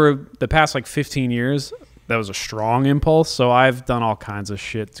over the past like 15 years." That was a strong impulse, so I've done all kinds of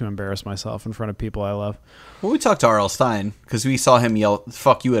shit to embarrass myself in front of people I love. Well, we talked to R.L. Stine because we saw him yell,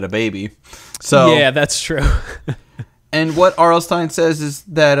 "Fuck you" at a baby. So yeah, that's true. And what R.L. Stine says is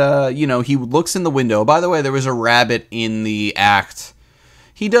that, he looks in the window. By the way, there was a rabbit in the act.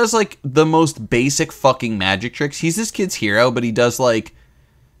 He does, like, the most basic fucking magic tricks. He's this kid's hero, but he does, like...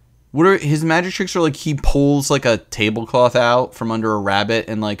 his magic tricks are like he pulls like a tablecloth out from under a rabbit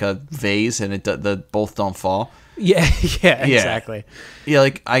and like a vase, and the both don't fall. Yeah, exactly. Yeah,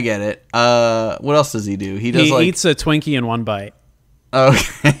 like I get it. What else does he do? He eats a Twinkie in one bite.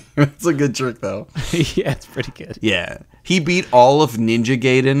 Okay, that's a good trick though. Yeah, it's pretty good. Yeah, he beat all of Ninja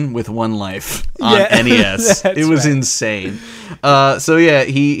Gaiden with 1 life on NES. It was insane. So yeah,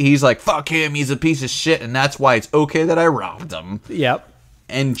 he's like, fuck him. He's a piece of shit, and that's why it's okay that I robbed him. Yep.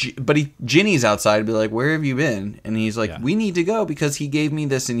 But Ginny's outside and be like, where have you been? And he's like, we need to go because he gave me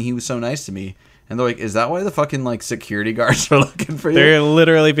this and he was so nice to me. And they're like, is that why the fucking like security guards are looking for you? They're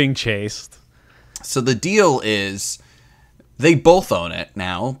literally being chased. So the deal is they both own it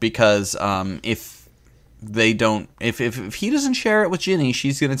now because if he doesn't share it with Ginny,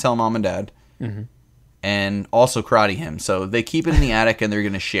 she's going to tell mom and dad and also karate him. So they keep it in the attic and they're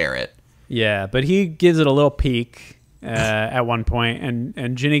going to share it. Yeah, but he gives it a little peek. At one point,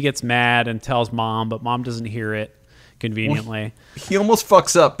 and Ginny gets mad and tells mom, but mom doesn't hear it conveniently. He almost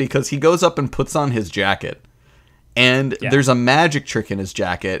fucks up because he goes up and puts on his jacket, and there's a magic trick in his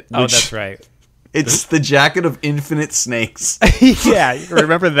jacket. Oh, that's right. It's the jacket of infinite snakes. Yeah, you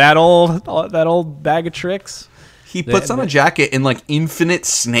remember that old bag of tricks? He puts on a jacket and like infinite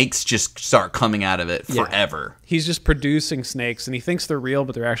snakes just start coming out of it Yeah. forever. He's just producing snakes, and he thinks they're real,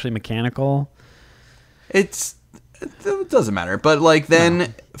 but they're actually mechanical. It doesn't matter. But like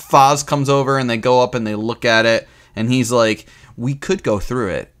then Foz comes over and they go up and they look at it and he's like, we could go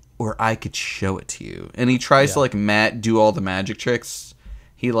through it or I could show it to you. And he tries to like do all the magic tricks.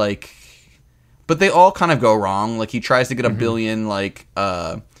 He like, but they all kind of go wrong. Like he tries to get a billion like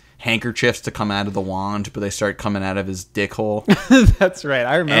handkerchiefs to come out of the wand, but they start coming out of his dick hole. That's right.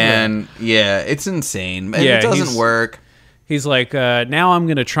 I remember. And yeah, it's insane. And Yeah, it doesn't work. He's like, now I'm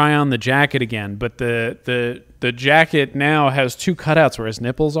going to try on the jacket again, but the jacket now has 2 cutouts where his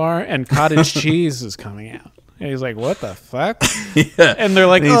nipples are, and cottage cheese is coming out. And he's like, what the fuck? Yeah. And they're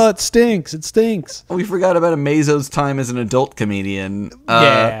like, oh, it stinks. It stinks. We forgot about Amazo's time as an adult comedian.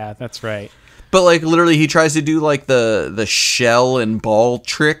 Yeah, that's right. But like literally he tries to do like the shell and ball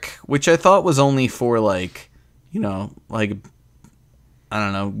trick, which I thought was only for like, you know, like I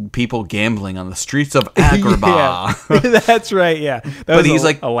don't know, people gambling on the streets of Agrabah. Yeah. That's right, yeah. That was he's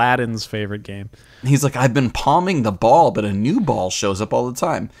like Aladdin's favorite game. He's like, I've been palming the ball, but a new ball shows up all the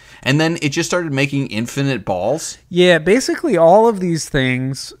time. And then it just started making infinite balls. Yeah, basically all of these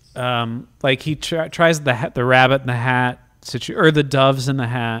things, like he tries the rabbit in the hat, or the doves in the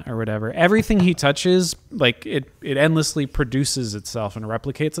hat or whatever. Everything he touches, like it endlessly produces itself and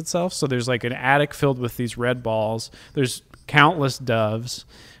replicates itself. So there's like an attic filled with these red balls. There's countless doves.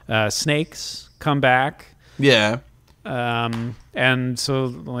 Snakes come back. Yeah. And so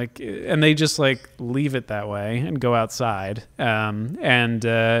like, and they just like leave it that way and go outside.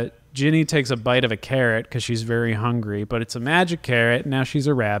 Ginny takes a bite of a carrot because she's very hungry, but it's a magic carrot. Now she's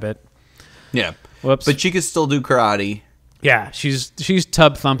a rabbit. Yeah. Whoops. But she could still do karate. Yeah, she's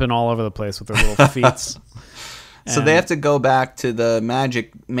tub thumping all over the place with her little feet. So they have to go back to the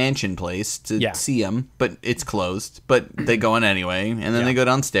magic mansion place to see him, but it's closed. But they go in anyway, and then they go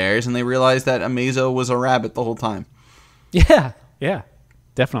downstairs and they realize that Amazo was a rabbit the whole time. Yeah,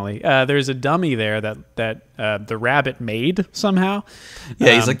 definitely. There's a dummy there that the rabbit made somehow.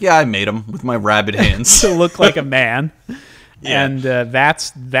 Yeah, he's like, I made him with my rabbit hands to look like a man. Yeah. And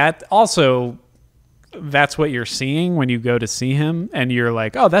that's what you're seeing when you go to see him, and you're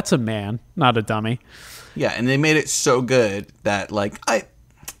like, oh, that's a man, not a dummy. Yeah, and they made it so good that, like,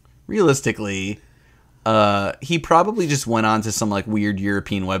 realistically, he probably just went on to some, like, weird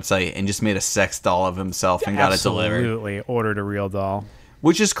European website and just made a sex doll of himself and got it delivered. Absolutely, ordered a real doll.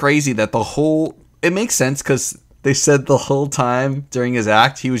 Which is crazy that it makes sense because they said the whole time during his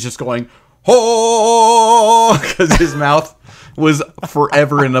act, he was just going, oh, because his mouth was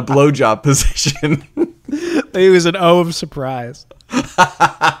forever in a blowjob position. It was an O of surprise.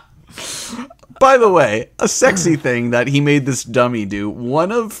 By the way, a sexy thing that he made this dummy do.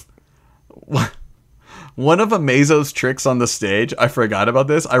 One of Amazo's tricks on the stage, I forgot about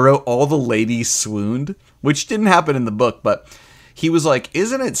this. I wrote all the ladies swooned, which didn't happen in the book, but he was like,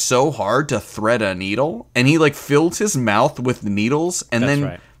 isn't it so hard to thread a needle? And he like filled his mouth with needles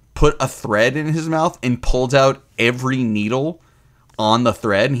and put a thread in his mouth and pulled out every needle on the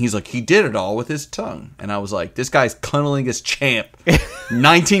thread. And he's like, he did it all with his tongue. And I was like, this guy's cunnilingus champ.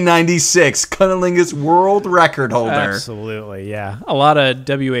 1996 cunnilingus world record holder. Absolutely, yeah. A lot of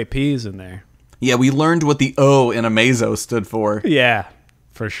WAPs in there. Yeah, we learned what the O in Amazo stood for. Yeah,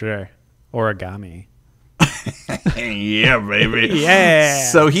 for sure. Origami. Yeah, baby. Yeah.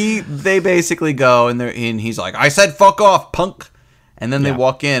 So they basically go and he's like, I said fuck off, punk. And then they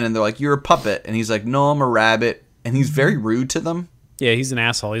walk in and they're like, you're a puppet. And he's like, no, I'm a rabbit. And he's very rude to them. Yeah, he's an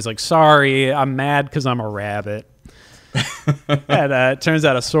asshole. He's like, sorry, I'm mad because I'm a rabbit. And it turns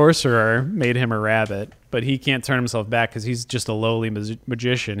out a sorcerer made him a rabbit, but he can't turn himself back because he's just a lowly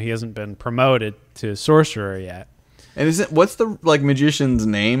magician. He hasn't been promoted to sorcerer yet. And what's the like magician's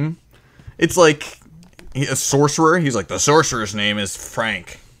name? It's like a sorcerer. He's like, the sorcerer's name is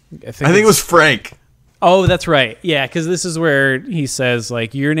Frank. I think it was Frank. Oh, that's right. Yeah, because this is where he says,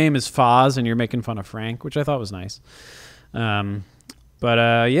 like, your name is Foz and you're making fun of Frank, which I thought was nice.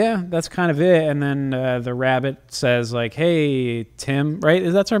 Yeah, that's kind of it. And then the rabbit says, like, hey, Tim,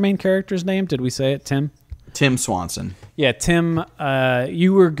 right? That's our main character's name? Did we say it? Tim? Tim Swanson. Yeah, Tim,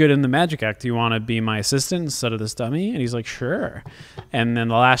 you were good in the magic act. Do you want to be my assistant instead of this dummy? And he's like, sure. And then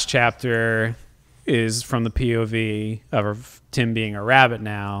the last chapter is from the POV of Tim being a rabbit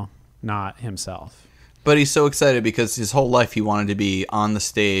now, not himself. But he's so excited because his whole life he wanted to be on the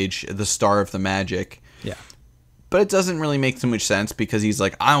stage, the star of the magic. Yeah. But it doesn't really make too much sense because he's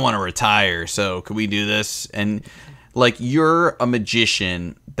like, I want to retire, so could we do this? And like, you're a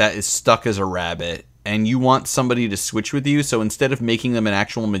magician that is stuck as a rabbit, and you want somebody to switch with you, so instead of making them an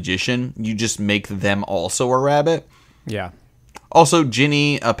actual magician, you just make them also a rabbit. Yeah. Also,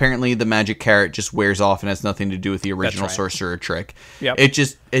 Ginny, apparently the magic carrot just wears off and has nothing to do with the original That's right. sorcerer trick. Yep.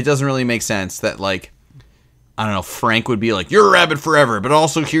 It doesn't really make sense that, like, I don't know, Frank would be like, you're a rabbit forever, but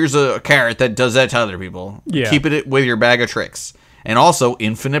also here's a carrot that does that to other people. Yeah. Keep it with your bag of tricks. And also,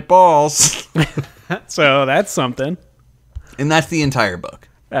 infinite balls. So that's something. And that's the entire book.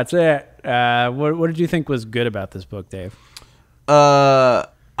 That's it. What did you think was good about this book, Dave? I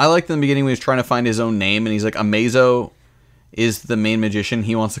liked in the beginning when he was trying to find his own name, and he's like, Amazo is the main magician.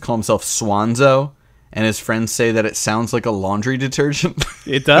 He wants to call himself Swanzo, and his friends say that it sounds like a laundry detergent.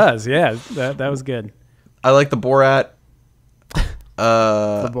 It does, yeah. That was good. I like the Borat.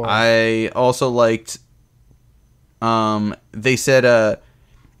 Borat. I also liked. They said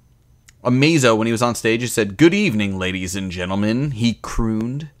Amazo, when he was on stage, he said, "Good evening, ladies and gentlemen." He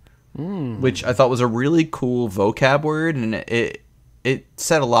crooned, which I thought was a really cool vocab word, and it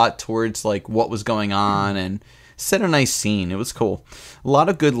said a lot towards like what was going on and set a nice scene. It was cool. A lot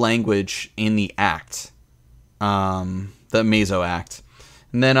of good language in the act, the Amazo act.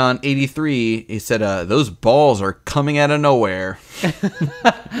 And then on 83, he said, "Those balls are coming out of nowhere."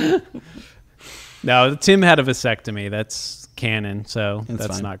 No, Tim had a vasectomy. That's canon, so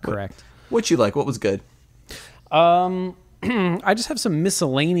that's fine. not correct. What you like? What was good? I just have some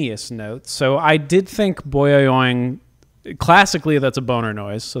miscellaneous notes. So I did think boyoyoing, classically that's a boner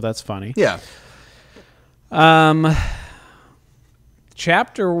noise, so that's funny. Yeah.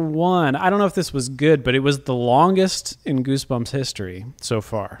 Chapter 1, I don't know if this was good, but it was the longest in Goosebumps history so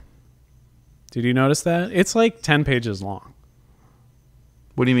far. Did you notice that? It's like 10 pages long.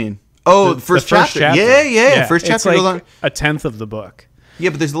 What do you mean? Oh, the first chapter. Yeah. First chapter it's like goes on. a tenth of the book. Yeah,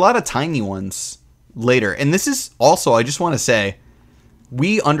 but there's a lot of tiny ones later. And this is also, I just want to say,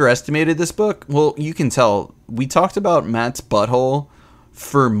 we underestimated this book. Well, you can tell. We talked about Matt's butthole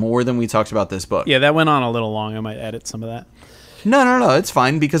for more than we talked about this book. Yeah, that went on a little long. I might edit some of that. No. It's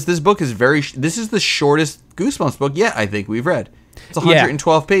fine because this book is this is the shortest Goosebumps book yet I think we've read. It's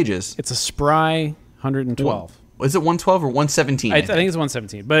 112 pages. It's a spry 112. Is it 112 or 117? I think it's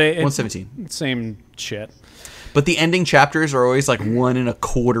 117, but it's 117. Same shit. But the ending chapters are always like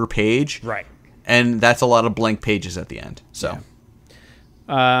 1.25 page. Right. And that's a lot of blank pages at the end. So,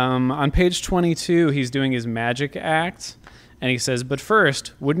 on page 22, he's doing his magic act, and he says, "But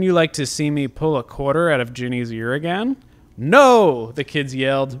first, wouldn't you like to see me pull a quarter out of Ginny's ear again?" "No!" the kids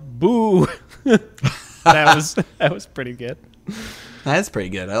yelled. "Boo!" That was pretty good. That's pretty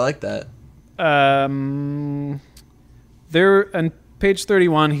good. I like that. There on page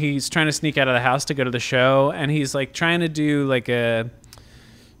 31, he's trying to sneak out of the house to go to the show, and he's like trying to do like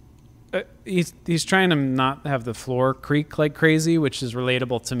he's trying to not have the floor creak like crazy, which is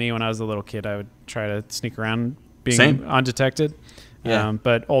relatable to me. When I was a little kid, I would try to sneak around being Same. undetected. Yeah.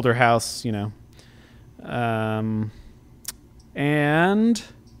 But older house, you know. And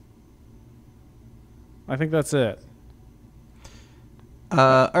I think that's it.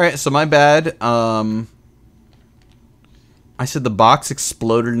 All right, so my bad. I said the box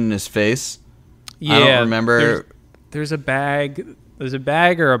exploded in his face. Yeah, I don't remember. There's a bag. There's a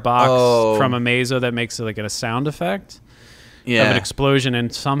bag or a box from Amazo that makes it like a sound effect of an explosion,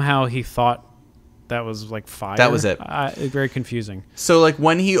 and somehow he thought that was like fire. That was it. Very confusing. So like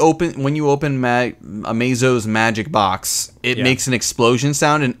when you open Amazo's magic box, it makes an explosion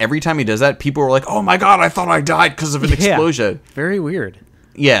sound, and every time he does that, people are like, "Oh my god, I thought I died because of an explosion." Very weird.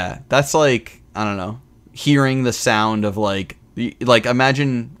 Yeah, that's like, I don't know, hearing the sound of like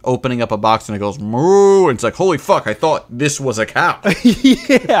imagine opening up a box and it goes moo, and it's like, holy fuck, I thought this was a cow.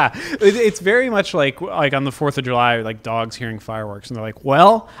 Yeah, it's very much like on the 4th of July, like dogs hearing fireworks, and they're like,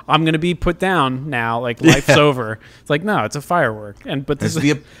 "Well, I'm gonna be put down now. Like life's over." It's like, no, it's a firework, but this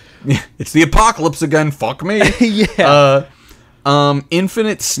it's the apocalypse again. Fuck me. Yeah.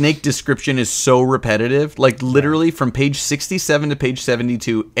 Infinite snake description is so repetitive. Like literally from page 67 to page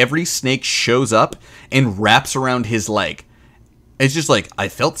 72, every snake shows up and wraps around his leg. It's just like, I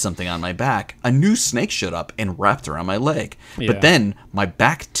felt something on my back. A new snake showed up and wrapped around my leg. Yeah. But then my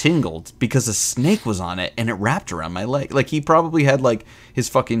back tingled because a snake was on it and it wrapped around my leg. Like he probably had like his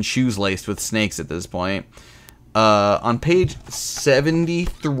fucking shoes laced with snakes at this point. On page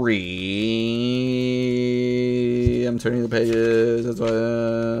 73, I'm turning the pages. That's why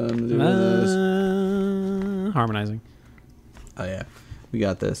I'm doing this. Harmonizing. Oh yeah, we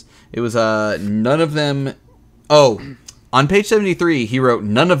got this. It was none of them. Oh, on page 73, he wrote,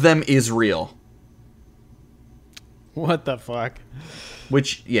 "None of them is real." What the fuck?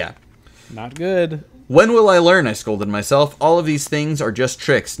 Which, yeah, Not good. When will I learn? I scolded myself. All of these things are just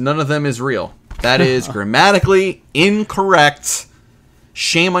tricks. None of them is real. That is grammatically incorrect.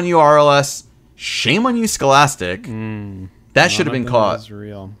 Shame on you, RLS. Shame on you, Scholastic. That should have been caught. Is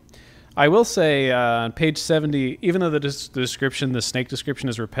real. I will say on page 70, even though the description, the snake description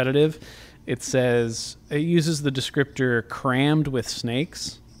is repetitive, it says it uses the descriptor crammed with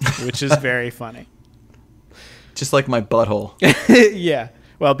snakes, which is very funny. Just like my butthole. Yeah.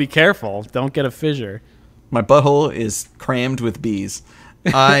 Well, be careful. Don't get a fissure. My butthole is crammed with bees.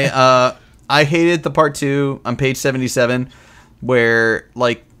 I hated the part 2 on page 77 where,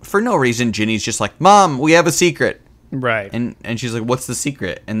 like, for no reason, Ginny's just like, Mom, we have a secret. Right. And she's like, what's the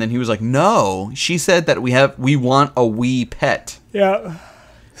secret? And then he was like, no, she said that we want a wee pet. Yeah.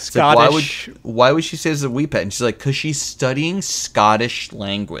 Scottish. Like, why would she say it's a wee pet? And she's like, because she's studying Scottish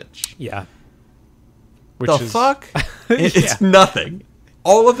language. Yeah. Fuck? It's nothing.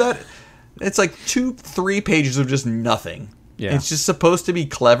 All of that, it's like 2-3 pages of just nothing. Yeah. It's just supposed to be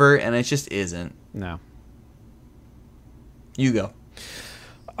clever, and it just isn't. No. You go.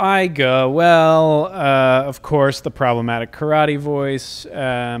 I go. Well, of course, the problematic karate voice.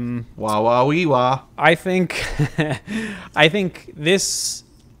 Wah wah wee wah. I think this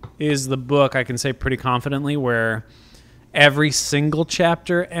is the book I can say pretty confidently where every single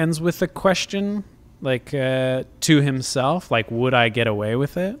chapter ends with a question, like to himself, like, would I get away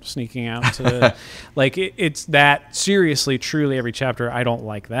with it? Sneaking out to, like, it's that seriously, truly every chapter. I don't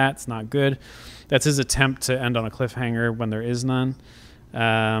like that. It's not good. That's his attempt to end on a cliffhanger when there is none.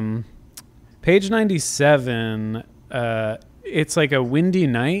 Page 97, it's like a windy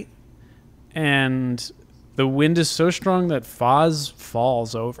night, and the wind is so strong that Foz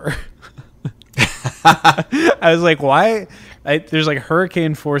falls over. I was like, why? There's like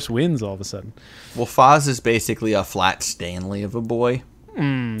hurricane force winds all of a sudden. Well, Foz is basically a flat Stanley of a boy.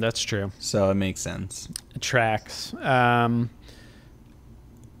 That's true. So it makes sense. It tracks.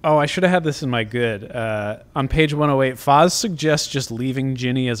 Oh, I should have had this in my good. On page 108, Foz suggests just leaving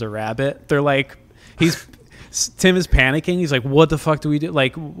Ginny as a rabbit. They're like, Tim is panicking. He's like, what the fuck do we do?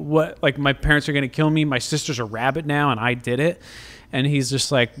 Like, what? Like, my parents are going to kill me. My sister's a rabbit now, and I did it. And he's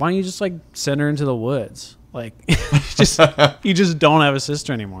just like, why don't you just, like, send her into the woods? Like, you just don't have a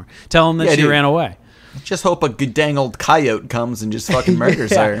sister anymore. Tell him that she ran away. Just hope a good dang old coyote comes and just fucking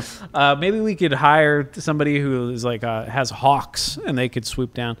murders her. Maybe we could hire somebody who is like has hawks and they could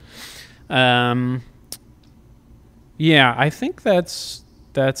swoop down. Yeah, I think that's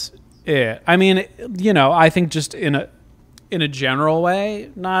it. I mean, you know, I think just in a general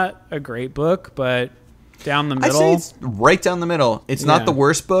way, not a great book, but down the middle. I say it's right down the middle. It's not the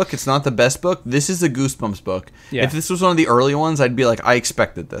worst book. It's not the best book. This is a Goosebumps book. Yeah. If this was one of the early ones, I'd be like, I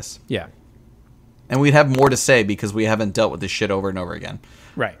expected this. Yeah. And we'd have more to say because we haven't dealt with this shit over and over again.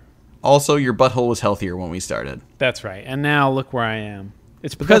 Right. Also, your butthole was healthier when we started. That's right. And now look where I am.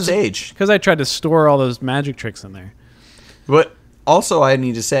 It's because age. Because I tried to store all those magic tricks in there. But also, I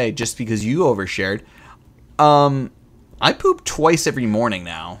need to say, just because you overshared, I poop twice every morning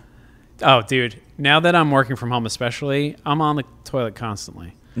now. Oh, dude. Now that I'm working from home especially, I'm on the toilet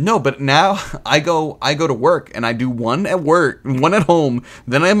constantly. No, but now I go to work and I do one at work, one at home,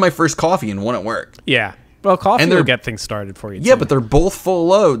 then I have my first coffee and one at work. Yeah. Well, coffee will get things started for you. Yeah, but they're both full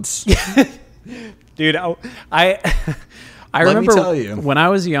loads. Dude, I remember me tell you. when I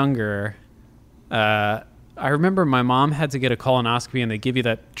was younger, I remember my mom had to get a colonoscopy and they give you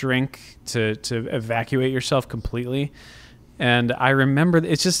that drink to evacuate yourself completely. And I remember,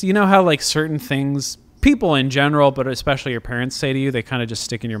 it's just, you know how like certain things, people in general, but especially your parents say to you, they kind of just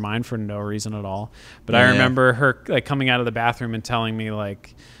stick in your mind for no reason at all. But I remember her like coming out of the bathroom and telling me,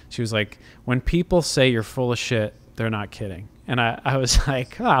 like, she was like, when people say you're full of shit, they're not kidding. And I was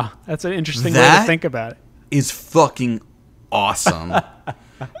like, oh, that's an interesting way to think about it. Is fucking awesome.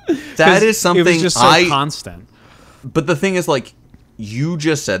 That is something it was just so constant. But the thing is, like, you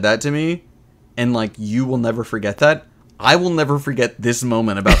just said that to me, and like, you will never forget that. I will never forget this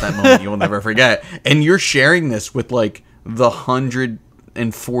moment about that moment. You will never forget. And you're sharing this with like the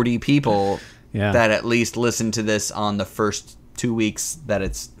 140 people that at least listen to this on the first 2 weeks that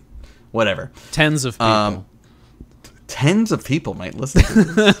it's whatever. Tens of people. Tens of people might listen to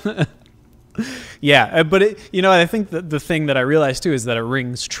this. Yeah, but I think the thing that I realized too is that it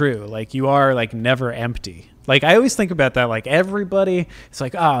rings true. Like, you are like never empty. Like, I always think about that. Like, everybody, it's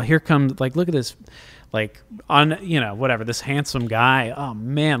like, oh, here comes, like, look at this, like, on, whatever, this handsome guy. Oh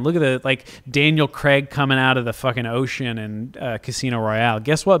man, look at the, like, Daniel Craig coming out of the fucking ocean in Casino Royale.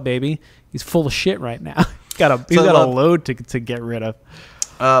 Guess what, baby? He's full of shit right now. He's got a load to get rid of.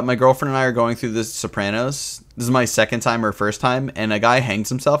 my girlfriend and I are going through The Sopranos. This is my second time or first time, and a guy hangs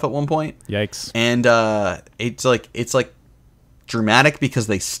himself at one point. Yikes. And it's like dramatic because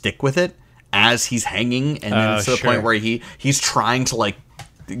they stick with it as he's hanging, and then it's to the point where he's trying to like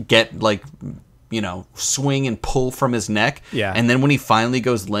get like, you know, swing and pull from his neck. Yeah. And then when he finally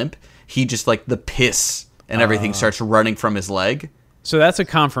goes limp, he just like the piss and everything starts running from his leg. So that's a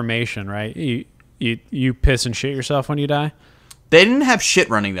confirmation, right? You piss and shit yourself when you die? They didn't have shit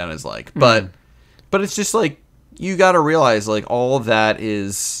running down his leg, but it's just like, you got to realize like all of that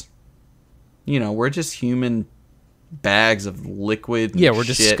is, you know, we're just human bags of liquid. Yeah, we're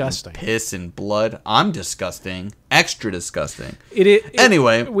shit disgusting. And piss and blood. I'm disgusting. Extra disgusting.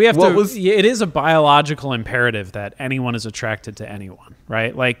 Anyway, we have to. It is a biological imperative that anyone is attracted to anyone,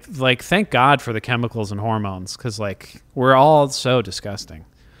 right? Like thank God for the chemicals and hormones, because like we're all so disgusting.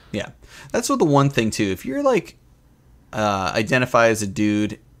 Yeah, that's what the one thing too. If you're like identify as a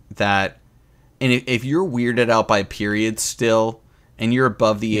dude that, and if you're weirded out by periods still, and you're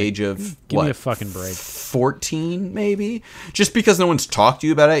above the age of give me a fucking break, 14 maybe, just because no one's talked to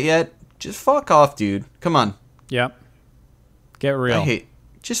you about it yet, just fuck off, dude. Come on. Yep. Get real.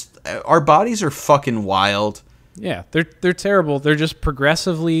 Our bodies are fucking wild. Yeah, they're terrible. They're just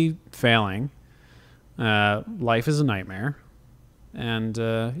progressively failing. Life is a nightmare, and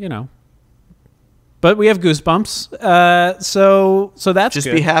you know. But we have goosebumps, so that's just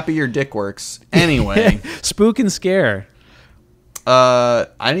good. Be happy your dick works. Anyway, spook and scare. I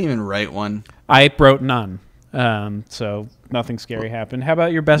didn't even write one. I wrote none, so nothing scary happened. How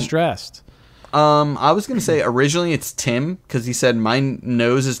about your best dressed? I was gonna say originally it's Tim, because he said my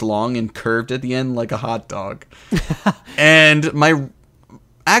nose is long and curved at the end like a hot dog, and it's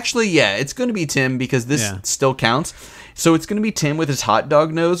gonna be Tim because this still counts. So it's gonna be Tim with his hot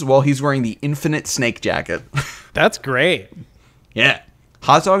dog nose while he's wearing the infinite snake jacket. That's great. Yeah,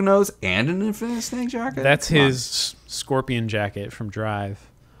 hot dog nose and an infinite snake jacket. That's his scorpion jacket from Drive.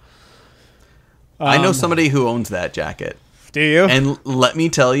 I know somebody who owns that jacket. Do you? And let me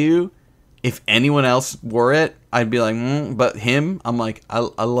tell you, if anyone else wore it, I'd be like, but him, I'm like, I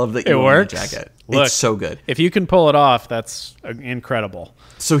love that you own that jacket. Look, it's so good. If you can pull it off, that's incredible.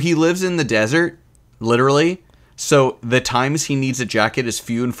 So he lives in the desert, literally. So the times he needs a jacket is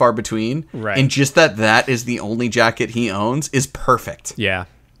few and far between. Right. And just that is the only jacket he owns is perfect. Yeah.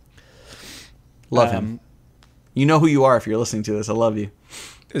 Love him. You know who you are if you're listening to this. I love you.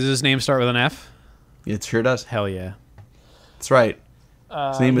 Does his name start with an F? It sure does. Hell yeah. That's right.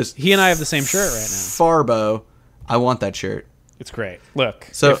 His name is... He and I have the same shirt right now. Farbo. I want that shirt. It's great. Look,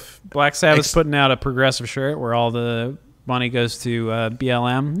 so if Black Sabbath's putting out a progressive shirt where all the money goes to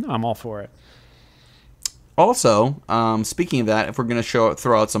BLM, I'm all for it. Also, speaking of that, if we're going to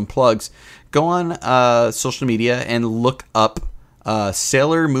throw out some plugs, go on social media and look up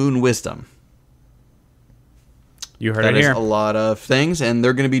Sailor Moon Wisdom. You heard it here. That is a lot of things, and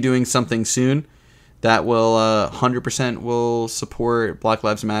they're going to be doing something soon that will 100% will support Black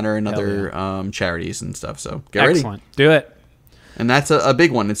Lives Matter and other charities and stuff. So get ready. Excellent. Do it. And that's a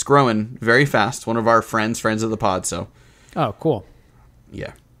big one. It's growing very fast. One of our friends of the pod. So. Oh, cool.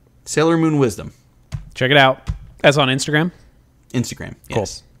 Yeah. Sailor Moon Wisdom. Check it out. That's on Instagram? Instagram,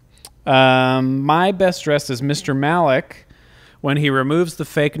 yes. Cool. My best dressed is Mr. Malik when he removes the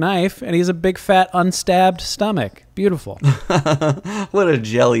fake knife and he's a big fat unstabbed stomach. Beautiful. What a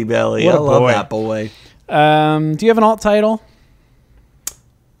jelly belly. What a I love boy. that boy. Do you have an alt title?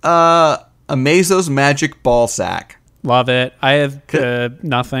 Amazo's Magic Ball Sack. Love it. I have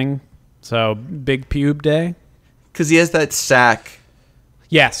nothing. So big pube day. Because he has that sack.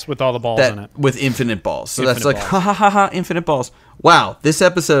 Yes, with all the balls in it. With infinite balls. So that's like, balls. ha ha ha ha, infinite balls. Wow, this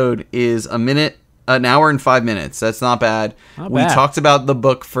episode is an hour and 5 minutes. That's not bad. We talked about the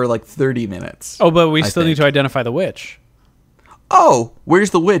book for like 30 minutes. Oh, but we still need to identify the witch. Oh,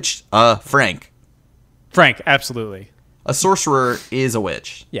 where's the witch? Frank. Frank, absolutely. A sorcerer is a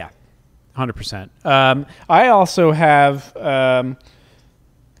witch. Yeah, 100%. I also have...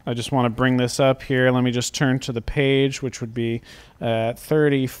 I just want to bring this up here. Let me just turn to the page, which would be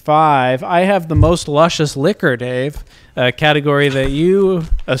 35. I have the most luscious liquor, Dave, a category that you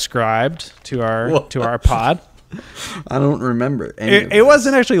ascribed to our pod. I don't remember. It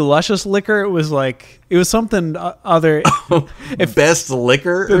wasn't actually luscious liquor. It was something other. Best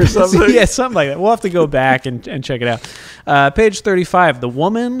liquor or something? Yeah, something like that. We'll have to go back and check it out. Page 35. The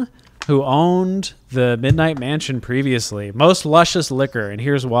woman who owned the Midnight Mansion previously. Most luscious liquor, and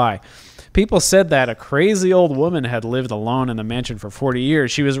here's why. People said that a crazy old woman had lived alone in the mansion for 40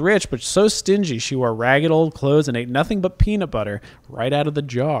 years. She was rich, but so stingy she wore ragged old clothes and ate nothing but peanut butter right out of the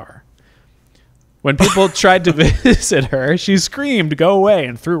jar. When people tried to visit her, she screamed, "Go away,"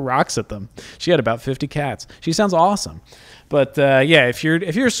 and threw rocks at them. She had about 50 cats. She sounds awesome. But yeah, if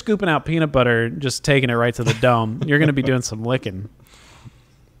you're scooping out peanut butter, just taking it right to the dome, you're going to be doing some licking.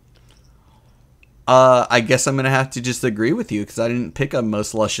 I guess I'm going to have to just agree with you because I didn't pick a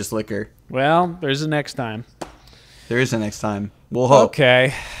most luscious liquor. Well, there's a next time. There is a next time. We'll hope.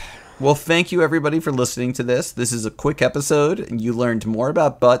 Okay. Well, thank you, everybody, for listening to this. This is a quick episode. You learned more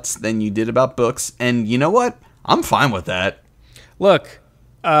about butts than you did about books. And you know what? I'm fine with that. Look,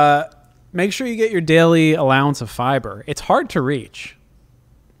 make sure you get your daily allowance of fiber. It's hard to reach.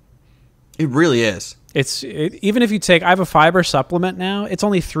 It really is. Even if you take, I have a fiber supplement now. It's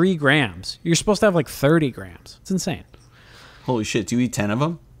only 3 grams. You're supposed to have like 30 grams. It's insane. Holy shit! Do you eat 10 of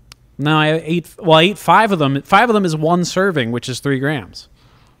them? No, I ate 5 of them. 5 of them is 1 serving, which is 3 grams.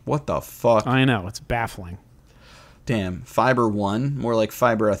 What the fuck? I know, it's baffling. Damn, fiber 1, more like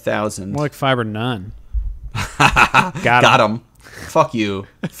fiber 1,000. More like fiber none. Got him. Fuck you,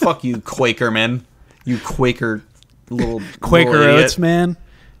 Quakerman. You Quaker little Quaker little Oats, idiot. man.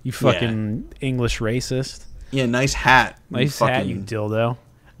 You fucking English racist. Yeah, nice hat. Nice hat, you dildo.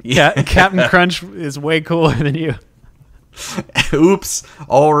 Yeah. Captain Crunch is way cooler than you. Oops,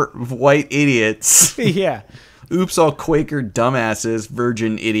 all white idiots. Yeah. Oops, all Quaker dumbasses,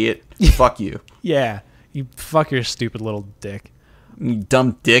 virgin idiot. Fuck you. Yeah. You fuck your stupid little dick. You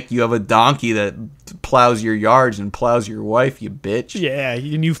dumb dick. You have a donkey that plows your yards and plows your wife, you bitch. Yeah,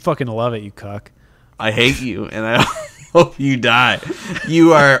 and you fucking love it, you cuck. I hate you, and I hope you die.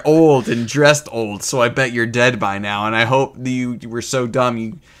 You are old and dressed old, so I bet you're dead by now, and I hope you were so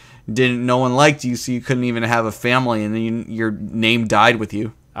dumb no one liked you, so you couldn't even have a family, and then your name died with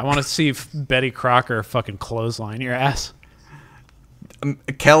you. I want to see if Betty Crocker fucking clothesline your ass.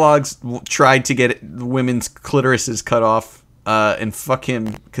 Kellogg's tried to get women's clitorises cut off, and fuck him,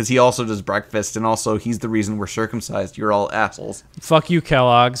 because he also does breakfast, and also he's the reason we're circumcised. You're all assholes. Fuck you,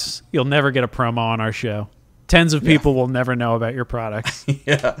 Kellogg's. You'll never get a promo on our show. Tens of people will never know about your products.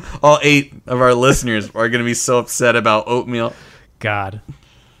 Yeah, all 8 of our listeners are going to be so upset about oatmeal. God.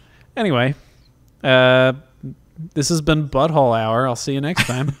 Anyway, this has been Butthole Hour. I'll see you next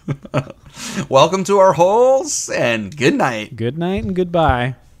time. Welcome to our holes, and good night. Good night and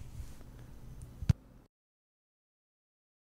goodbye.